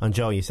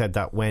Joe. You said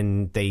that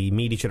when they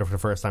meet each other for the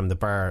first time in the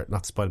bar,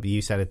 not to spoil, but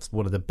you said it's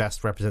one of the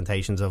best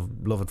representations of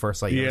love at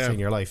first sight you've ever seen in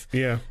your life.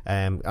 Yeah.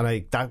 And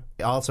that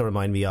also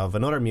reminded me of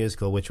another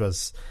musical which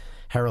was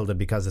heralded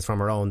because it's from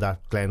her own, that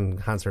Glenn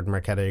Hansard and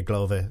Marketa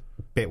Glova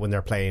bit when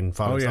they're playing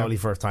Falling Slowly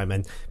first time,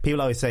 and people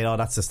always say, oh,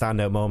 that's the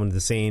standout moment of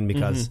the scene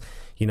because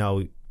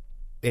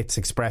it's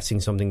expressing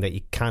something that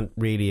you can't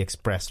really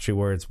express through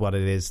words, what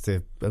it is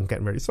to, I'm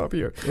getting very soppy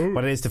here,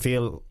 what it is to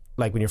feel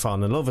like when you're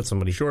falling in love with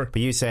somebody. Sure.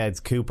 But you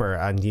said Cooper,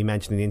 and you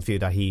mentioned in the interview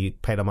that he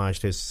paid homage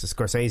to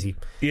Scorsese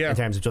in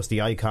terms of just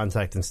the eye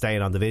contact and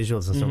staying on the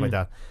visuals and stuff like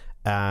that.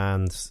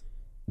 And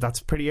that's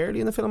pretty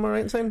early in the film, am I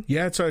right in saying?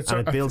 Yeah, it's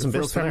it builds and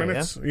builds 10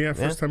 minutes. Yeah,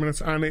 first 10 minutes.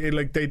 And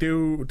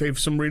they've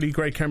some really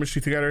great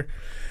chemistry together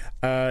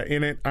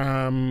in it.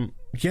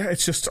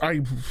 It's just,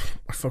 I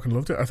fucking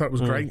loved it. I thought it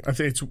was great. I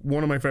think it's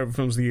one of my favourite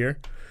films of the year.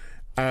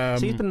 So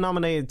he's been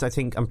nominated, I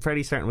think, I'm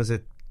fairly certain, was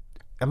it,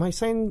 am I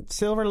saying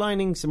Silver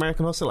Linings,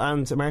 American Hustle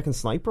and American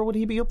Sniper? Would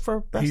he be up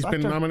for Best Actor?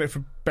 He's been nominated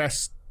for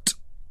Best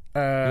he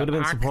would have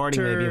been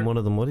supporting maybe in one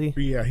of them, would he?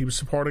 Yeah, he was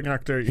supporting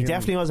actor. He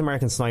definitely was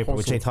American Sniper,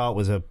 which I thought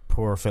was a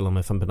poor film,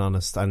 if I'm being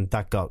honest, and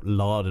that got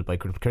lauded by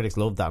critics.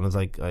 Loved that, and I was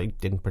like, I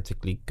didn't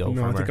particularly go for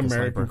American Sniper. I think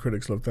American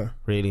critics loved that.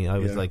 Really? I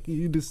was like,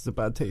 this is a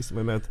bad taste in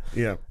my mouth.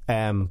 Yeah.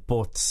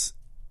 But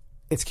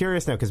it's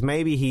curious now, because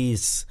maybe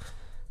he's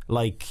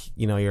like,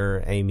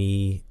 your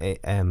Amy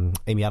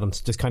Adams,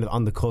 just kind of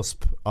on the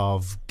cusp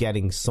of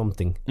getting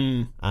something,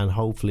 and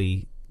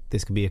hopefully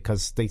this could be it,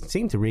 because they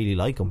seem to really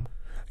like him.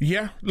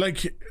 Yeah,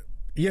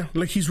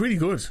 he's really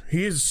good.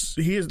 He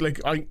is like,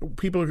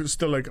 people are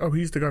still like, oh,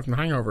 he's the guy from The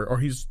Hangover, or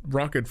he's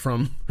Rocket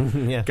from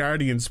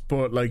Guardians,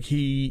 but like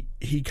he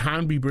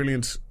can be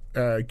brilliant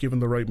given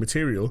the right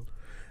material.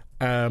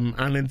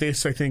 And in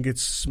this, I think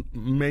it's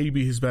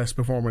maybe his best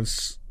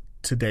performance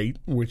to date,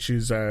 which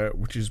is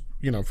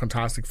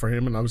fantastic for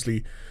him. And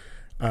obviously,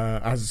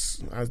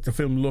 as the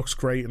film looks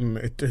great, and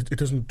it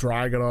doesn't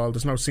drag at all.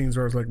 There's no scenes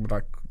where it's like,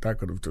 but that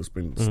could have just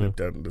been snipped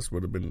out, and this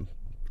would have been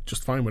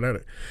just fine without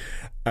it.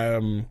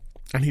 And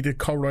he did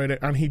co-write it,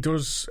 and he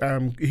does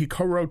he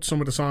co-wrote some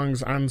of the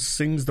songs and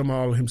sings them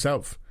all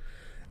himself,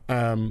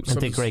 and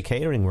did great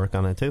catering work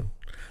on it too.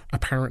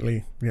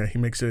 Apparently, yeah, he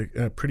makes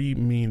a pretty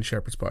mean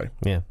shepherd's pie.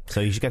 Yeah,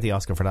 so you should get the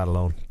Oscar for that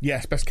alone.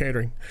 Yes, best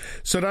catering.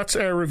 So that's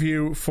our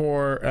review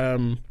for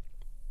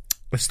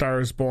A Star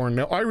Is Born.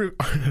 Now, I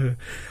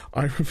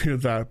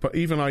reviewed that, but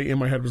even I, in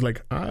my head, was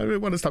like, I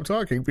want to stop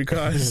talking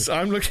because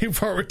I'm looking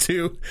forward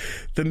to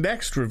the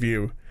next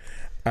review.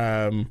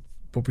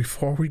 But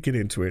before we get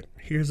into it,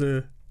 here's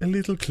a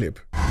little clip.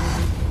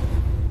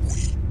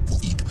 We will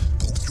eat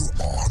both your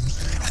arms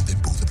and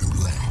then both of your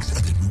legs,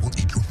 and then we will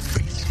eat your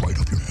face right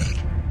off your head.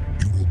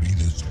 You will be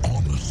this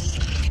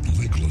honest,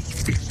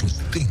 legless,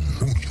 faceless thing,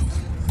 won't you?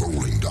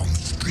 Rolling down the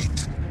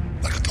street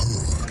like a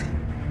turd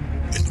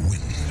in the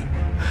wind.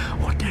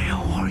 What the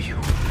hell are you?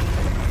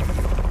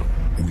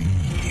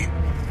 We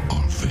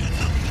are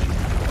Venom.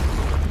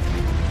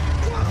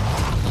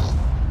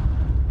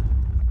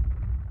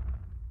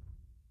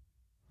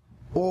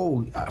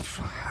 Oh,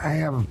 I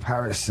have a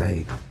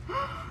parasite.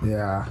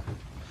 Yeah.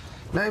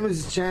 Name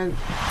is Jen.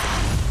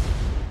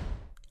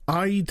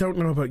 I don't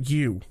know about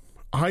you.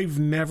 I've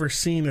never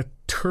seen a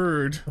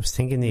turd I was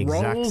thinking the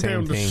exact roll same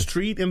down the thing.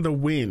 street in the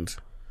wind.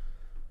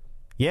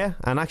 Yeah,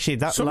 and actually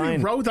Somebody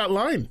wrote that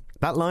line.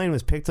 That line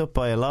was picked up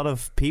by a lot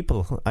of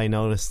people. I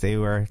noticed they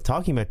were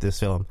talking about this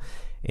film.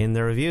 in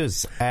the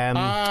reviews.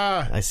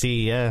 I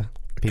see.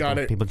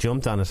 People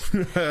jumped on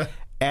it.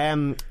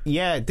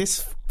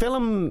 This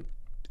film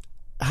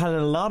had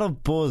a lot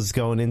of buzz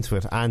going into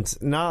it, and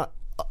not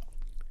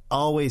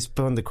always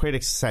from the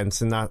critics'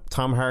 sense, in that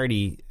Tom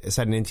Hardy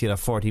said in an interview that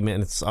 40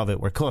 minutes of it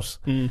were cut,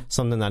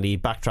 something that he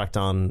backtracked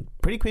on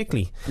pretty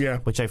quickly,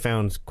 which I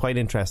found quite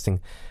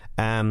interesting.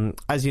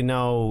 As you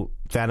know,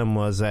 Venom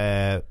was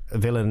a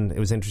villain. It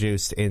was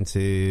introduced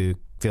into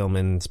film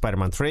in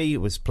Spider-Man 3. It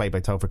was played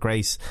by Topher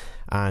Grace,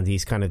 and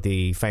he's kind of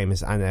the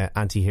famous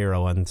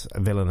anti-hero and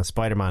villain of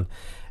Spider-Man.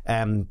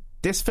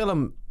 This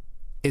film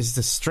is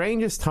the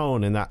strangest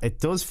tone in that it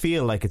does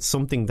feel like it's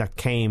something that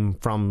came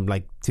from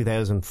like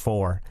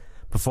 2004,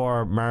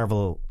 before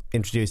Marvel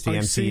introduced the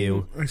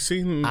MCU. I've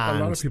seen a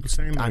lot of people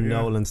saying that. And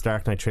Nolan's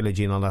Dark Knight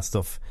trilogy and all that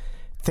stuff.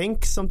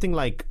 Think something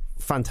like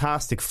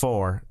Fantastic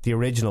Four, the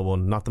original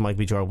one, not the Michael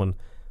B. Jordan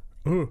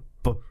one,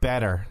 but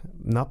better.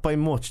 Not by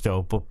much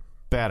though, but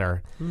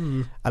better.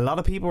 A lot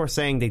of people were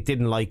saying they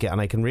didn't like it, and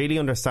I can really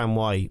understand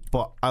why,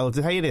 but I'll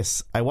tell you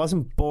this, I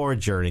wasn't bored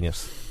during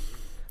it,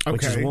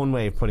 which is one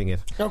way of putting it.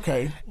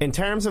 In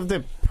terms of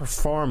the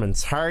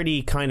performance,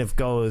 Hardy kind of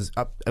goes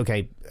up.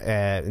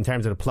 In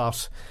terms of the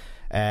plot,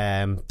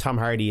 Tom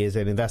Hardy is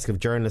an investigative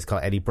journalist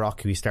called Eddie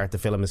Brock, who started the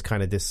film as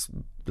kind of this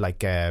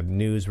like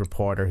news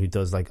reporter who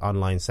does like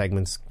online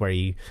segments where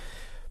he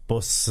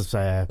busts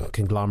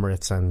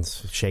conglomerates and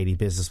shady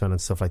businessmen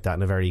and stuff like that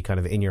in a very kind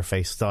of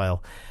in-your-face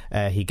style.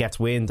 He gets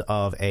wind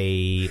of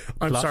a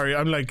I'm sorry,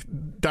 I'm like,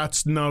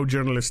 that's no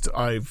journalist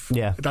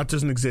that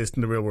doesn't exist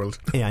in the real world.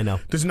 Yeah, I know.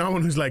 There's no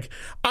one who's like,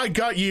 I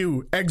got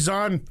you,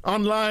 Exxon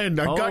online,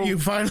 I got you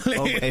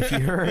finally. If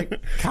you're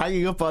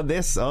hanging up on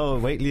this,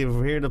 wait till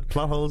you hear the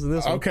plot holes in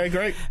this one. Okay,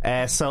 great.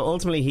 So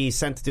ultimately he's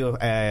sent to do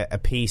a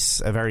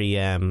piece, a very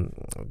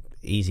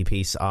easy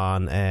piece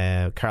on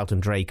Carlton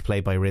Drake,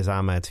 played by Riz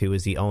Ahmed, who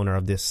is the owner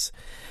of this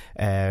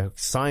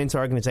science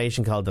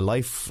organisation called the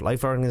Life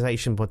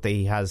Organisation, but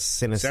he has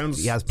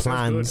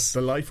plans.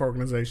 The Life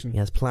Organisation. He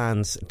has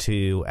plans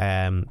to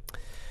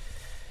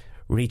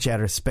reach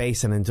outer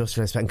space and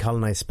industrialise and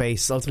colonise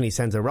space. Ultimately, he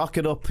sends a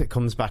rocket up. It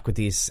comes back with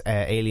these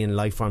alien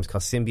life forms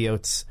called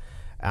symbiotes,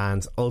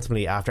 and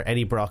ultimately, after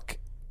Eddie Brock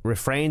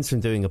refrains from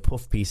doing a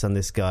puff piece on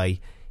this guy,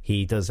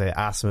 he does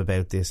ask him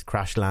about this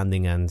crash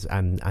landing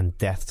and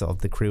death of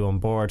the crew on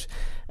board.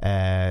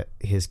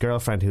 His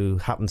girlfriend, who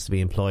happens to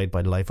be employed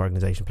by the Life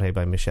Organisation, played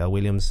by Michelle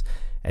Williams,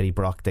 Eddie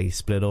Brock, they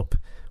split up.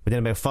 Within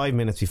about 5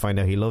 minutes we find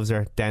out he loves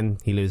her, then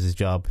he loses his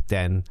job,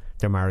 then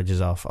their marriage is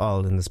off,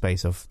 all in the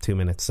space of 2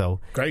 minutes. So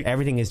great.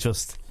 Everything is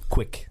just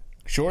quick.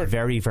 Sure.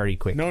 Very, very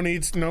quick. No time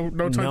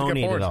to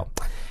get bored. At all.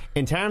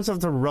 In terms of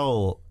the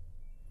role,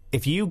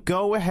 if you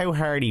go with how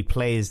Hardy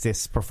plays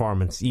this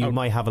performance, you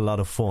might have a lot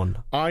of fun.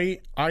 I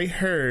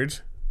heard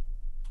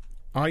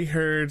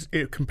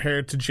it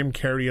compared to Jim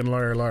Carrey in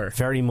Liar Liar.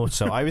 Very much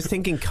so. I was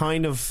thinking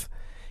kind of,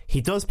 he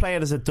does play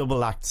it as a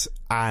double act,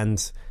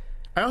 and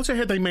I also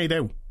heard they made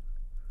out.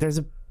 There's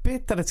a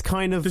bit that it's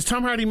kind of... Does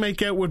Tom Hardy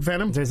make out with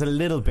Venom? There's a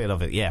little bit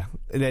of it, yeah.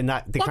 And then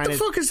what the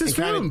fuck is this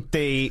film?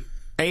 The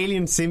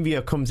alien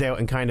symbiote comes out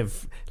and kind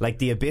of like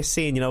the abyss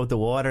scene, with the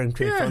water, and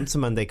confronts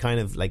him, and they kind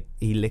of like,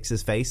 he licks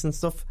his face and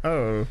stuff.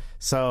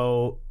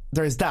 So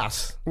there's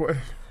that.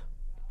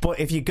 But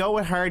if you go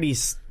with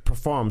Hardy's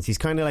performance, he's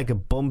kind of like a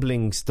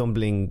bumbling,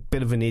 stumbling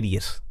bit of an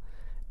idiot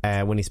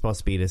when he's supposed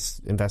to be this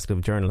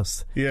investigative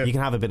journalist. You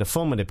can have a bit of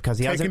fun with it because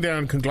he has taking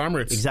down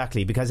conglomerates.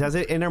 Exactly, because he has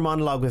an inner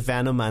monologue with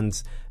Venom,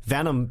 and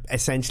Venom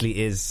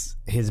essentially is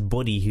his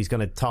buddy who's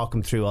going to talk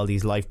him through all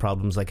these life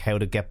problems, like how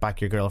to get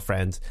back your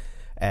girlfriend,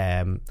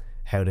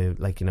 how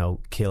to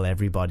kill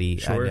everybody.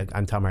 Sure.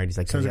 And Tom Hardy's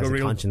like, sounds he like has a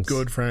real conscience,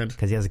 good friend,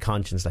 because he has a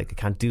conscience, like, I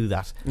can't do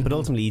that. But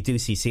ultimately you do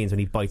see scenes when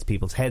he bites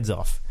people's heads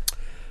off,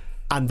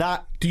 and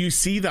that, do you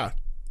see that?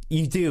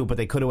 You do, but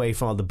they cut away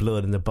from all the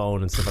blood and the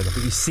bone and stuff like that,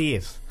 but you see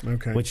it.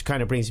 Which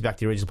kind of brings me back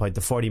to the original point.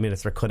 The 40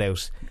 minutes they're cut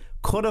out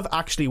could have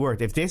actually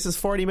worked. If this is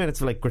 40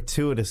 minutes of like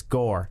gratuitous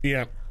gore,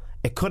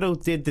 it could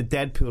have did the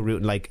Deadpool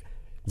route, like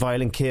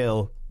violent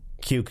kill,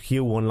 Q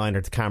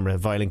one-liner to camera,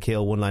 violent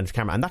kill, one-liner to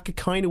camera, and that could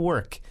kind of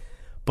work.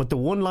 But the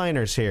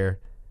one-liners here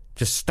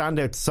just stand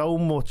out so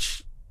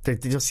much. They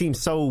just seem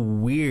so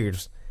weird,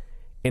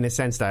 in a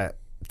sense that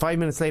 5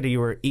 minutes later you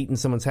were eating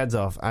someone's heads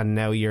off, and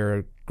now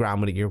you're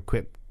grand with it, you're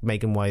quit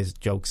making wise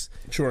jokes.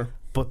 Sure.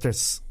 But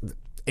there's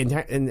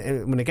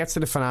when it gets to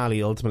the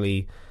finale,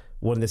 ultimately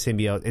one of the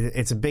symbiotes,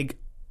 it's a big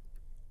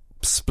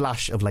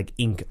splash of like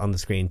ink on the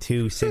screen.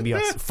 Two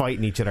symbiotes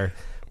fighting each other,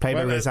 played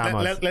by Riz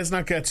Ahmed. Let's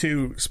not get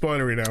too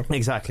spoilery now.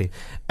 Exactly.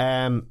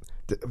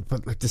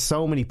 But like, there's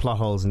so many plot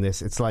holes in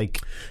this. It's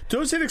like,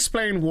 does it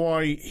explain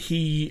why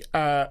he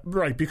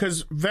right,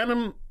 because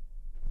Venom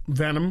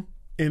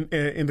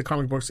in the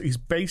comic books, he's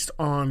based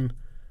on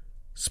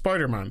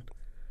Spider-Man,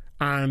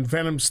 and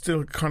Venom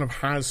still kind of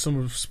has some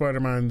of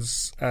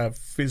Spider-Man's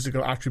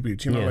physical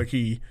attributes, like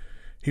he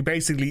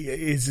basically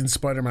is in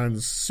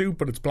Spider-Man's suit,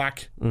 but it's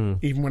black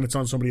even when it's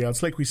on somebody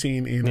else, like we've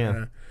seen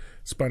in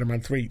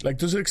Spider-Man 3. Like,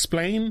 does it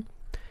explain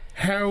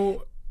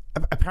how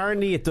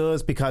Apparently it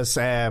does, because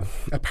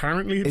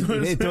apparently it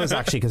does. It does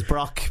actually, because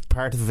Brock,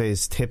 part of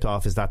his tip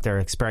off is that they're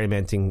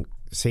experimenting,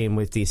 seeing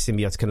with these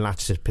symbiotes can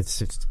latch to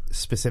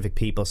specific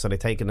people. So they're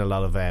taking a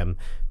lot of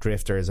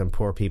drifters and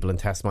poor people and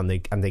test them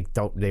on, and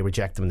they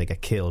reject them and they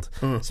get killed.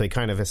 So he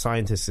kind of, a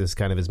scientist is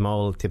kind of his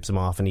mole, tips him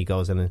off, and he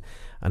goes on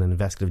an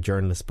investigative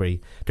journalist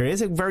spree. There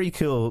is a very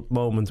cool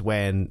moment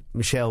when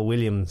Michelle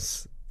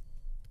Williams,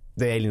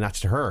 the alien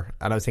latched to her,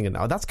 and I was thinking,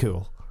 oh, that's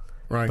cool.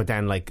 Right. But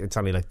then, like, it's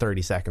only like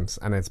 30 seconds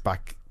and it's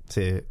back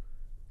to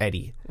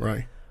Eddie.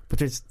 Right. But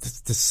there's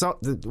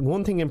the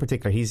one thing in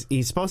particular. He's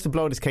supposed to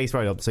blow this case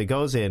right up. So he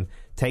goes in,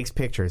 takes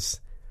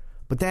pictures.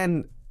 But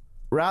then,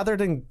 rather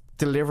than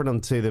deliver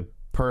them to the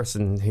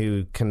person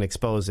who can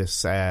expose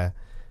this, the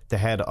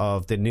head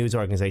of the news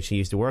organisation he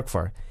used to work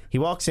for, he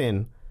walks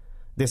in.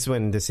 This is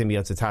when the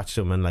symbiote's attached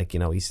to him, and, like, you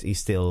know, he's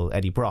still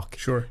Eddie Brock.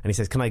 Sure. And he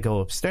says, "Can I go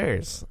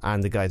upstairs?"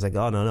 And the guy's like,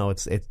 "Oh, no,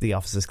 it's the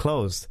office is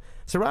closed."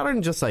 So rather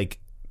than just like,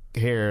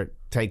 here,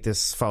 take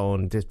this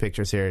phone, this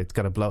picture's here, it's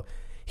gonna blow,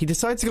 he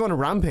decides to go on a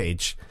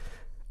rampage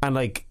and,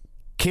 like,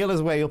 kill his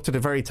way up to the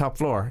very top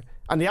floor.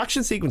 And the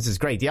action sequence is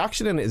great. The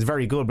action in it is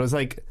very good, but it's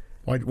like,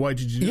 why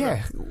did you do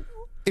that?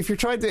 If you're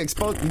trying to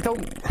expose, you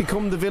don't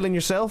become the villain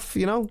yourself,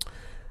 you know.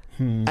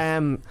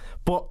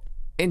 But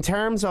in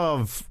terms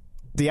of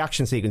the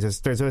action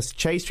sequences, there's a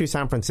chase through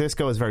San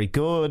Francisco is very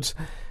good.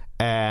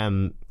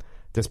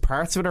 There's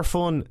parts of it are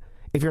fun.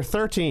 If you're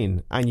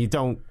 13 and you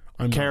don't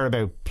care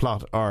about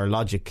plot or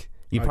logic,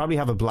 you probably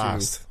have a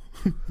blast.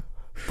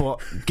 But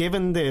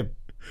given the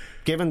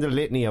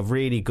litany of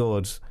really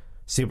good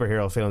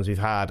superhero films we've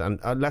had, and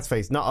let's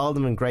face it, not all of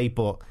them are great,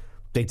 but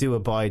they do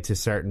abide to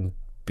certain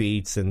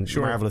beats, and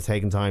Marvel have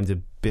taken time to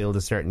build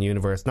a certain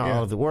universe. Not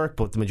all of it work,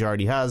 but the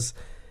majority has.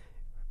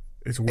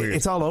 It's weird.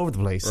 It's all over the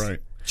place. Right.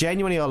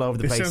 Genuinely all over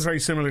the place. It sounds very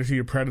similar to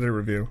your Predator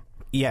review.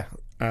 Yeah.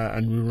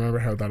 And we remember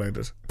how that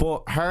ended.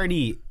 But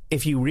Hardy,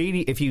 if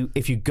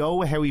you go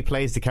with how he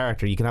plays the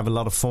character, you can have a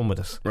lot of fun with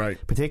it. Right.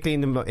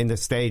 Particularly in the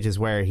stages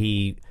where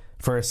he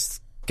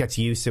first gets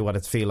used to what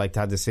it feels like to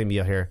have the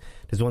symbiote here.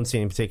 There's one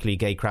scene in particular,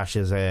 Gay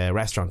crashes a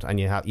restaurant, and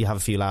you have a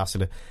few laughs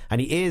at it.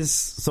 And he is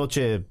such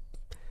a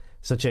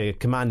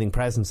commanding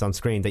presence on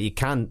screen that you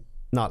can't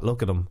not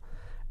look at him.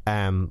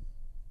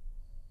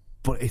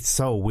 But it's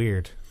so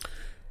weird.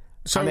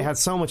 And they had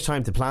so much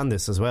time to plan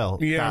this as well.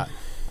 Yeah.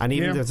 And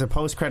even there's a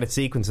post-credit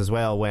sequence as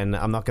well, when,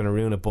 I'm not going to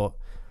ruin it, but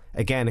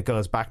again, it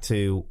goes back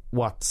to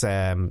what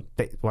kind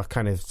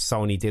of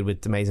Sony did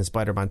with Amazing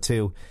Spider-Man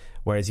 2,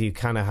 whereas you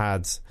kind of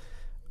had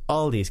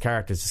all these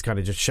characters just kind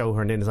of just show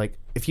her, and then it's like,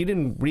 if you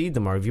didn't read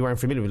them or if you weren't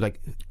familiar with,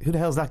 like, who the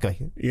hell's that guy?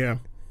 Yeah.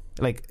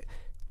 Like,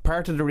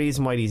 part of the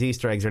reason why these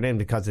Easter eggs are in,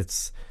 because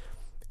it's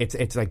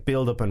like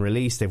build up and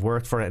release. They've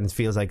worked for it, and it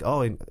feels like,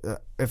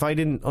 if I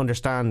didn't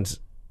understand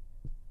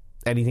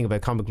anything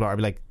about comic lore, I'd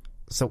be like,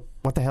 so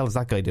what the hell is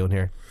that guy doing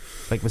here?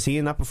 Like, was he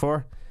in that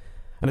before?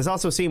 And there's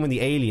also a scene when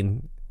the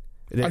alien,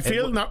 I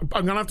feel I'm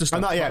going to have to stop.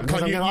 I'm not yet,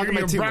 because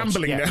you're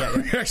rambling now.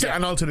 Yeah.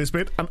 And also this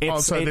bit, and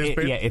also this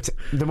bit. Yeah, it's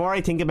the more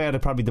I think about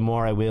it, probably the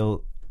more I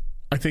will.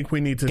 I think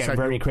we need to get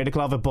very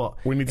critical of it, but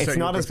it's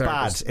not as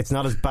bad. It's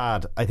not as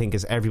bad, I think,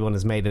 as everyone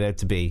has made it out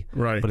to be.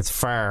 Right. But it's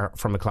far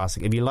from a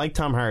classic. If you like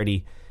Tom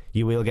Hardy,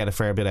 you will get a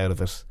fair bit out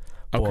of it.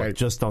 But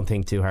just don't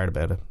think too hard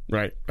about it.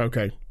 Right,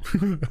 okay.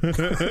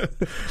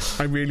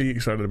 I'm really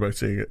excited about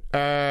seeing it.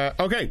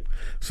 Okay,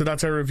 so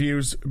that's our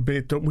reviews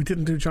bit. We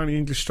didn't do Johnny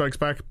English Strikes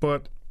Back,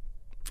 but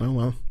oh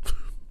well.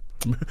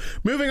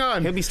 Moving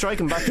on. He'll be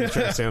striking back to the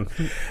chair soon.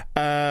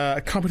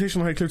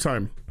 Competition high clue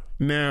time.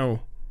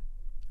 Now,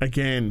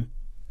 again,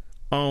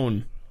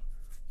 Owen,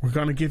 we're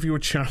going to give you a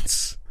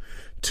chance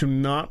to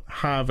not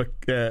have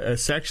a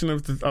section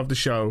of the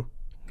show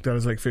that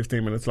is like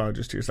 15 minutes long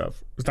just to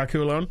yourself. Is that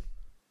cool, Owen?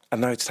 And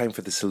now it's time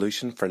for the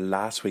solution for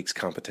last week's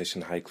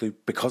competition high clue.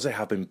 Because I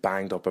have been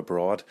banged up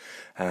abroad,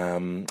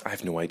 I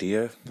have no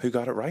idea who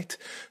got it right.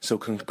 So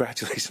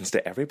congratulations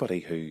to everybody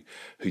who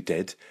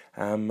did.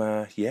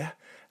 I've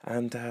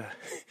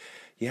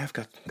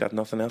got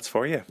nothing else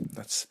for you.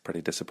 That's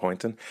pretty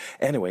disappointing.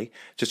 Anyway,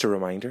 just a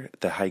reminder,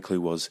 the high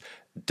clue was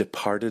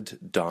Departed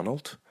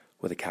Donald,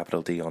 with a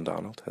capital D on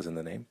Donald, as in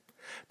the name.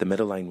 The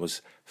middle line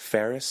was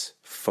Ferris,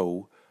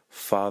 Foe,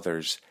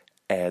 Father's,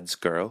 Ed's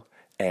Girl.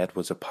 Ed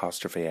was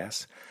apostrophe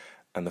S.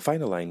 And the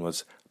final line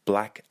was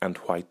Black and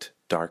White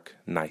Dark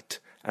Night.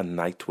 And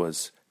night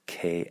was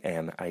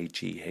Knight.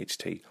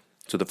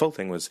 So the full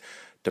thing was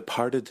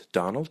Departed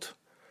Donald,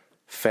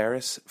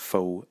 Ferris,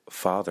 Foe,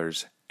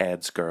 Father's,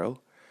 Ed's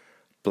Girl,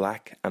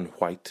 Black and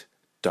White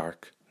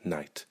Dark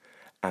Night.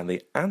 And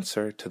the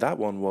answer to that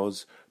one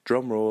was,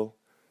 drum roll,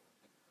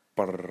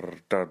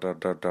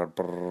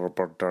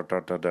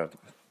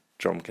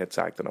 drum kit's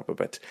acting up a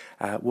bit,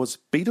 was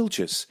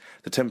Beetlejuice,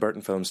 the Tim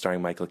Burton film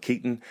starring Michael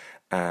Keaton.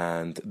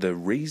 And the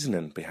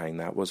reasoning behind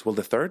that was, well,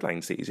 the third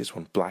line's the easiest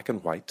one, Black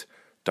and White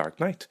Dark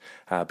Knight.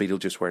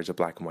 Beetlejuice wears a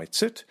black and white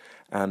suit,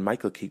 and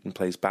Michael Keaton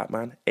plays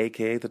Batman,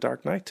 aka the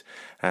Dark Knight.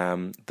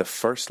 The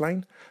first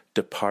line,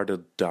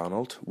 Departed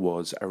Donald,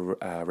 was a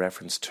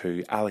reference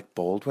to Alec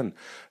Baldwin,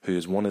 who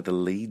is one of the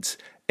leads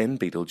in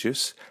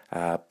Beetlejuice,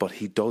 but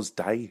he does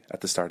die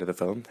at the start of the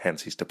film,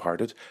 hence he's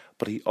departed.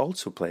 But he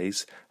also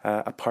plays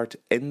a part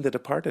in The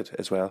Departed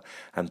as well.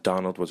 And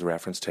Donald was a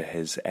reference to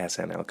his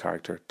SNL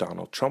character,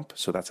 Donald Trump.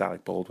 So that's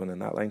Alec Baldwin in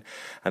that line.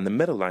 And the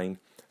middle line,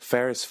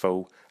 Ferris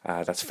foe,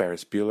 that's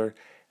Ferris Bueller.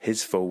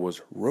 His foe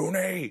was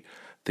Rooney,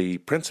 the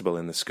principal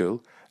in the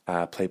school,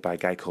 played by a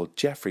guy called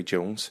Jeffrey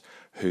Jones,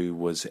 who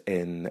was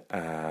in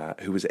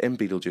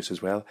Beetlejuice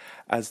as well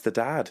as the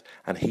dad,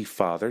 and he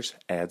fathers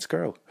Ed's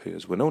girl, who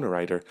is Winona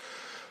Ryder.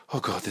 Oh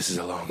God, this is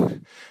a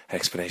long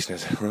explanation.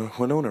 Is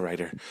Winona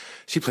Ryder?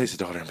 She plays the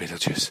daughter in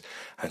Beetlejuice,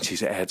 and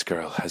she's Ed's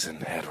girl, as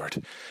in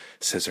Edward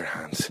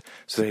Scissorhands.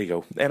 So there you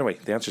go. Anyway,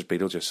 the answer is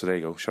Beetlejuice. So there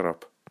you go. Shut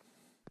up.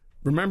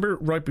 Remember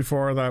right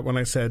before that when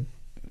I said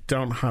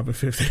don't have a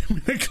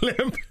 15-minute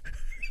clip?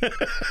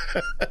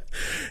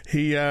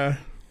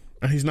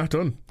 He's not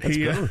done.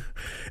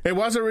 It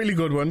was a really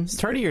good one. He's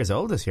 30 years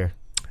old this year.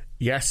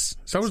 Yes.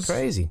 So it's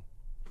crazy.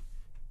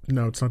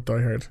 No, it's not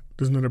Die Hard.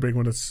 There's another big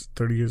one that's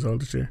 30 years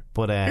old this year.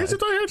 But is it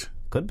Die Hard?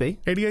 Could be.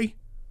 88?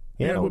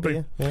 Yeah, it would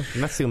be. Yeah.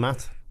 Let's do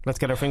math. Let's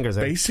get our fingers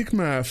out. Basic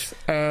math.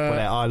 But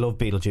I love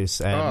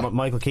Beetlejuice.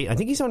 Michael Keaton. I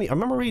think he's only. I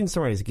remember reading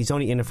somewhere he's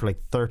only in it for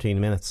like 13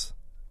 minutes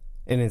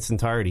in its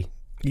entirety.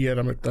 Yeah,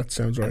 that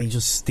sounds right. And he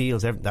just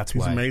steals everything.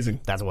 He's amazing.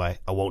 That's why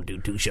I won't do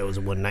 2 shows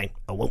in one night.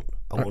 I won't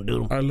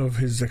do them. I love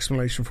his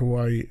explanation for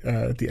why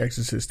The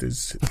Exorcist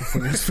is the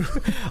funniest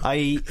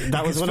film.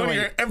 That was one of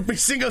my every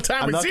single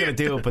time. I'm not going to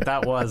do it, but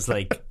that was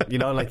like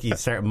these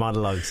certain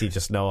monologues you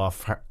just know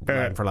off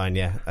line for line.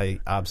 Yeah, I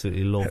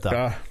absolutely love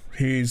that.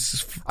 They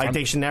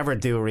should never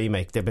do a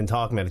remake. They've been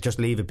talking about it. Just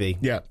leave it be.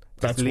 Yeah,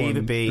 just leave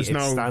it be. It's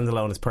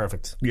standalone. It's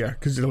perfect. Yeah,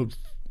 because it'll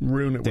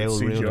ruin it with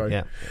CGI. Ruin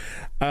it,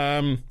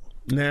 yeah.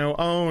 Now,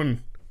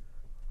 Owen,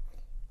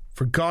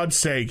 for God's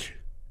sake,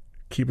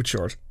 keep it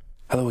short.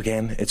 Hello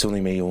again, it's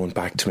only me, Owen,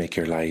 back to make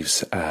your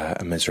lives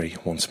a misery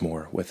once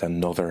more with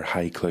another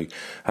high clue.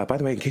 By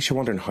the way, in case you're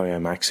wondering how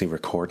I'm actually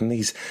recording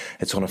these,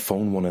 it's on a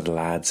phone one of the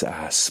lads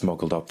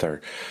smuggled up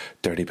their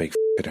dirty big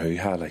f***ing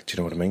hoo-ha, do you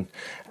know what I mean?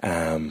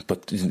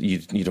 But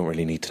you don't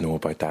really need to know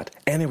about that.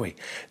 Anyway,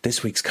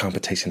 this week's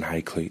competition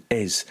high clue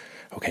is,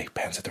 okay,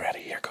 pens at the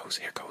ready, here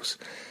goes.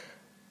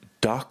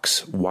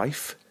 Doc's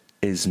wife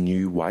is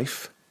new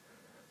wife.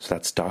 So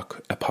that's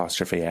Doc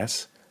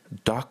 'S.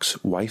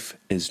 Doc's wife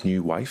is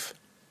new wife.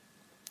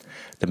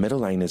 The middle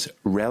line is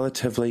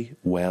relatively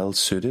well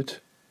suited.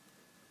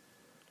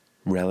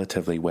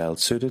 Relatively well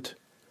suited.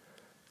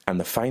 And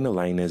the final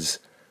line is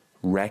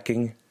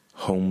wrecking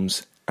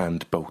homes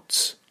and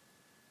boats.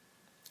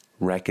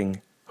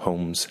 Wrecking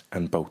homes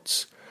and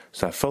boats.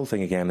 So that full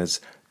thing again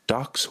is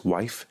Doc's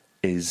wife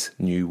is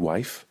new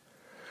wife.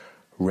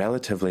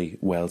 Relatively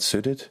well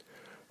suited.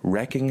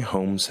 Wrecking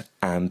homes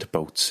and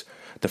boats.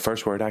 The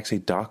first word actually,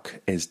 Doc,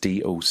 is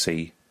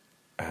D-O-C.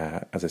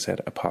 As I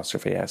said,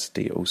 'S,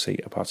 D-O-C,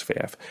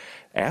 'F.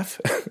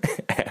 F?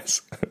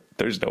 S.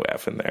 There's no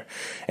F in there.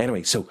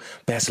 Anyway, so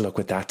best of luck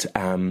with that.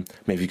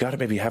 Maybe you got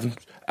it, maybe you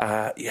haven't.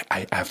 Yeah,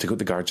 I have to go.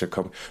 The guards are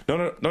coming.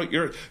 No,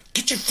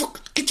 get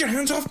your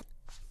hands off.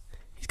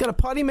 He's got a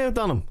potty mouth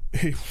on him.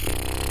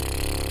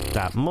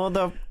 That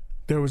mother.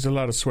 There was a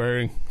lot of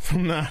swearing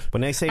from that.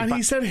 When they say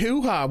he said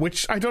hoo-ha,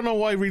 which I don't know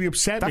why really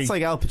upset me. That's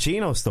like Al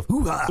Pacino stuff.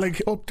 Hoo-ha.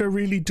 Like up there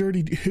really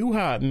dirty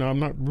hoo-ha. No, I'm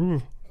not.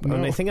 No.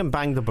 When I think I'm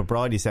banged up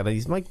abroad, he said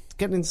he's like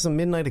getting into some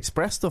Midnight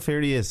Express stuff. Here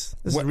he is.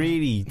 This is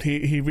really.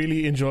 He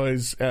really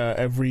enjoys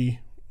every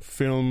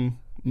film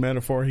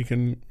metaphor he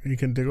can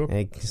dig up.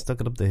 He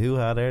stuck it up the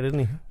hoo-ha there, didn't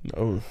he?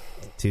 No,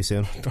 too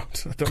soon. I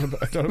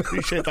don't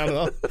appreciate that at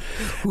all.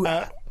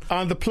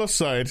 On the plus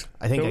side,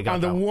 I think I got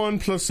on that the one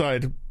plus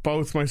side,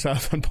 both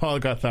myself and Paul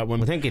got that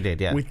one. I think you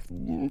did, yeah.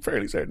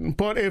 Fairly certain.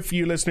 But if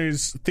you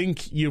listeners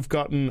think you've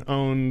gotten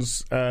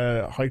Owen's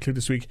high clue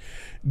this week,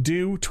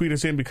 do tweet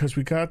us in, because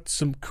we got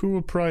some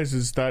cool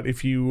prizes that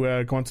if you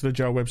go onto the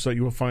Jar website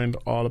you will find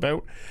all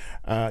about.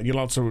 You'll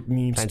also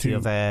need plenty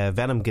of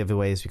Venom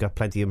giveaways. We got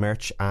plenty of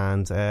merch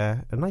and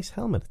a nice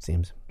helmet, it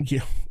seems.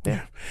 Yeah.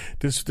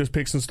 There's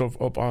pics and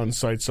stuff up on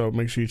site, so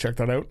make sure you check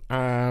that out.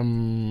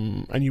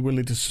 And you will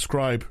need to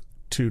subscribe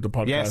to the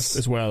podcast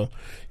as well.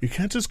 You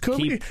can't just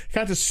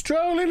can't just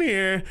stroll in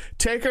here,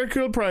 take our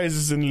cool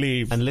prizes and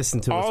leave and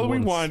listen to us. All we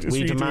want is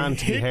we demand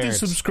to hit the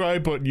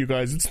subscribe button, you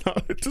guys. It's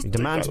not. It just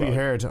demand to be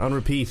heard on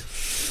repeat,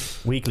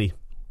 weekly,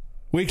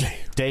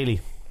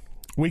 daily.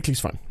 Weekly's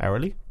fine.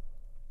 Hourly.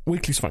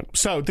 Weekly's fine.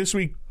 So this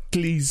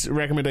weekly's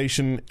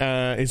recommendation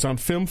is on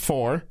Film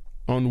 4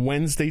 on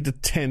Wednesday the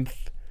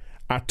 10th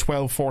at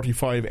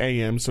 12:45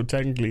 a.m. So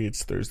technically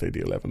it's Thursday the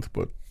 11th,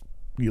 but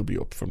you'll be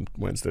up from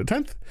Wednesday the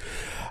 10th.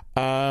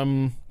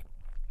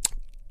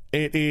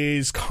 It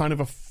is kind of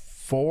a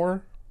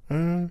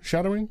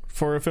foreshadowing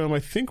for a film I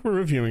think we're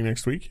reviewing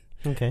next week.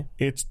 Okay.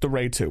 It's The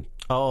Raid 2.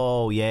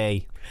 Oh,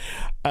 yay.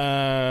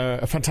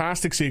 A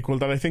fantastic sequel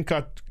that I think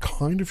got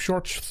kind of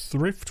short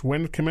shrift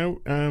when it came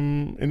out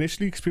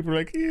initially, because people were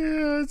like,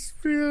 it's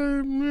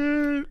not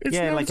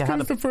like as good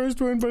as the first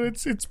one, but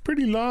it's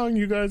pretty long,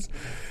 you guys.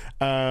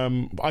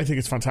 I think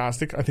it's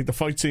fantastic. I think the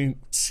fight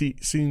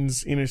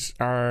scenes in it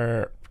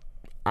are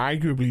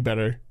arguably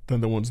better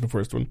than the ones in the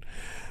first one.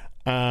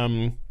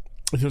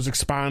 It does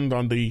expand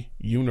on the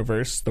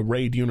universe, the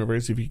Raid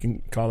universe, if you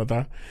can call it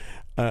that,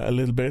 a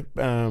little bit.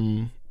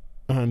 And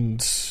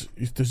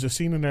there's a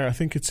scene in there, I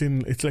think it's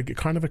like a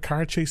kind of a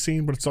car chase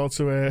scene, but it's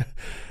also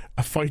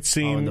a fight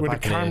scene where the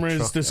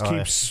cameras just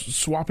keeps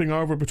swapping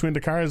over between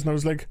the cars, and I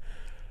was like,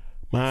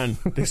 man,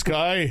 this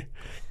guy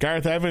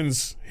Gareth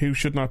Evans, who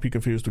should not be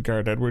confused with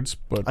Gareth Edwards,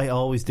 but I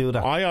always do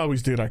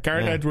that.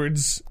 Gareth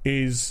Edwards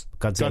is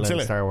Godzilla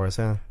in Star Wars.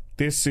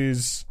 This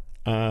is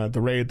the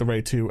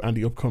Raid 2 and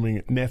the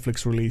upcoming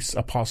Netflix release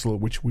Apostle,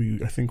 which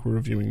I think we're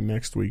reviewing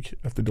next week.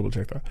 I have to double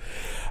check that.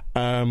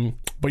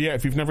 But yeah,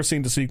 if you've never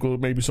seen the sequel,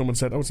 maybe someone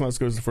said, it's not as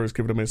good as the first,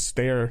 give it a miss.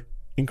 They're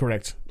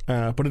incorrect,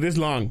 but it is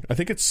long. I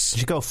think it's... You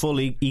should go full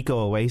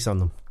eco waste on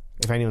them,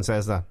 if anyone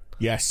says that.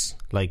 Yes,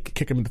 like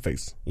kick him in the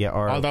face. Yeah,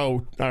 or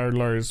although our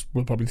lawyers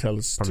will probably tell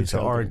us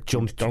or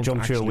jump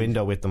through a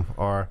window with them,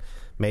 or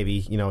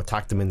maybe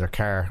attack them in their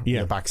car in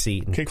the back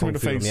seat and kick them in the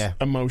face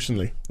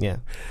emotionally. Yeah,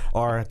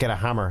 or get a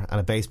hammer and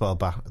a baseball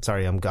bat.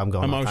 Sorry, I'm going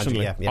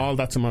emotionally. Yeah. All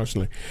that's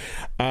emotionally.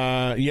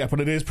 But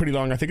it is pretty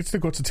long. I think it's the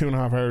guts of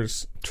 2.5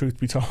 hours. Truth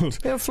be told,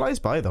 it flies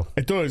by though.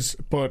 It does,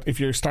 but if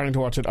you're starting to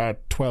watch it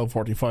at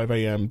 12:45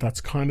 a.m., that's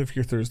kind of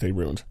your Thursday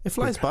ruined. It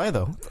flies by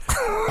though.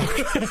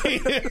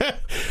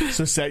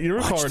 So set your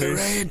recorders,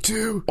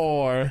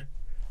 or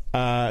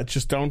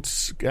just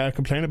don't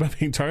complain about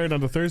being tired on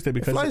the Thursday,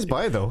 because it flies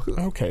by though.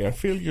 Okay, I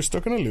feel you're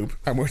stuck in a loop,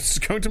 and we're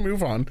just going to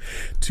move on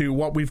to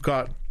what we've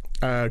got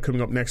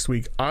coming up next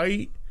week.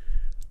 I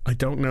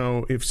don't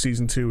know if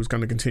season 2 is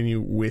going to continue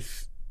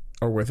with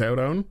or without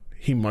Owen.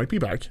 He might be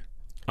back.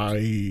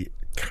 I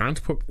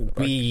can't put.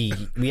 We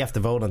have to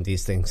vote on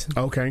these things.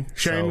 Okay,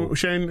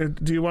 Shane,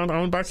 do you want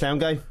Owen back? Sound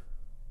guy.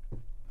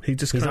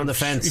 He's on the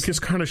fence. He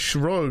just kind of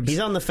shrugs. He's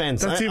on the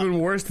fence. That's even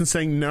worse than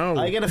saying no.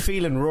 I get a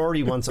feeling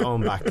Rory wants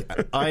Owen back.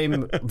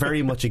 I'm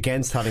very much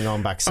against having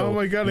Owen back. So oh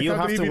my god, I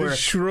can't believe he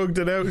just shrugged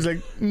it out. He's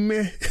like,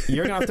 meh.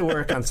 You're going to have to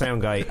work on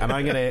Sound Guy, and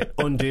I'm going to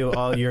undo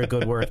all your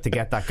good work to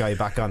get that guy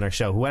back on our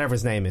show, whatever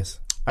his name is.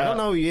 I don't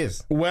know who he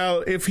is.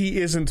 Well, if he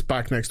isn't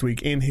back next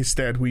week, in his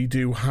stead we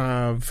do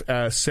have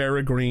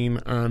Sarah Green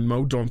and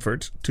Mo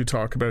Dunford to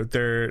talk about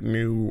their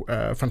new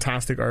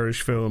fantastic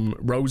Irish film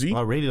Rosie.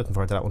 I'm really looking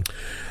forward to that one.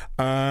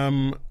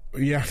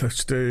 Yeah,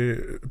 that's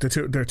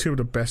they're two of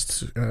the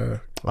best.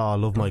 I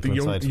love Michael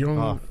Inside. Young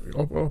up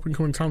and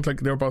coming talent. Like,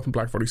 they were both in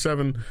Black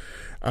 47.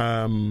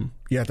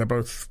 Yeah, they're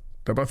both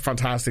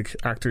fantastic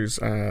actors,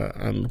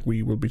 and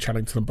we will be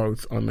chatting to them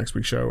both on next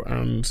week's show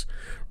and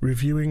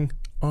reviewing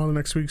all of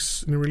next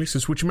week's new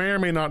releases, which may or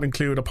may not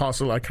include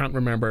Apostle. I can't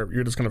remember.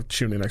 You're just going to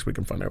tune in next week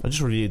and find out. I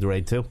just reviewed the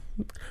Raid 2.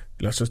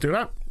 Let's just do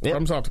that.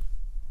 Thumbs up.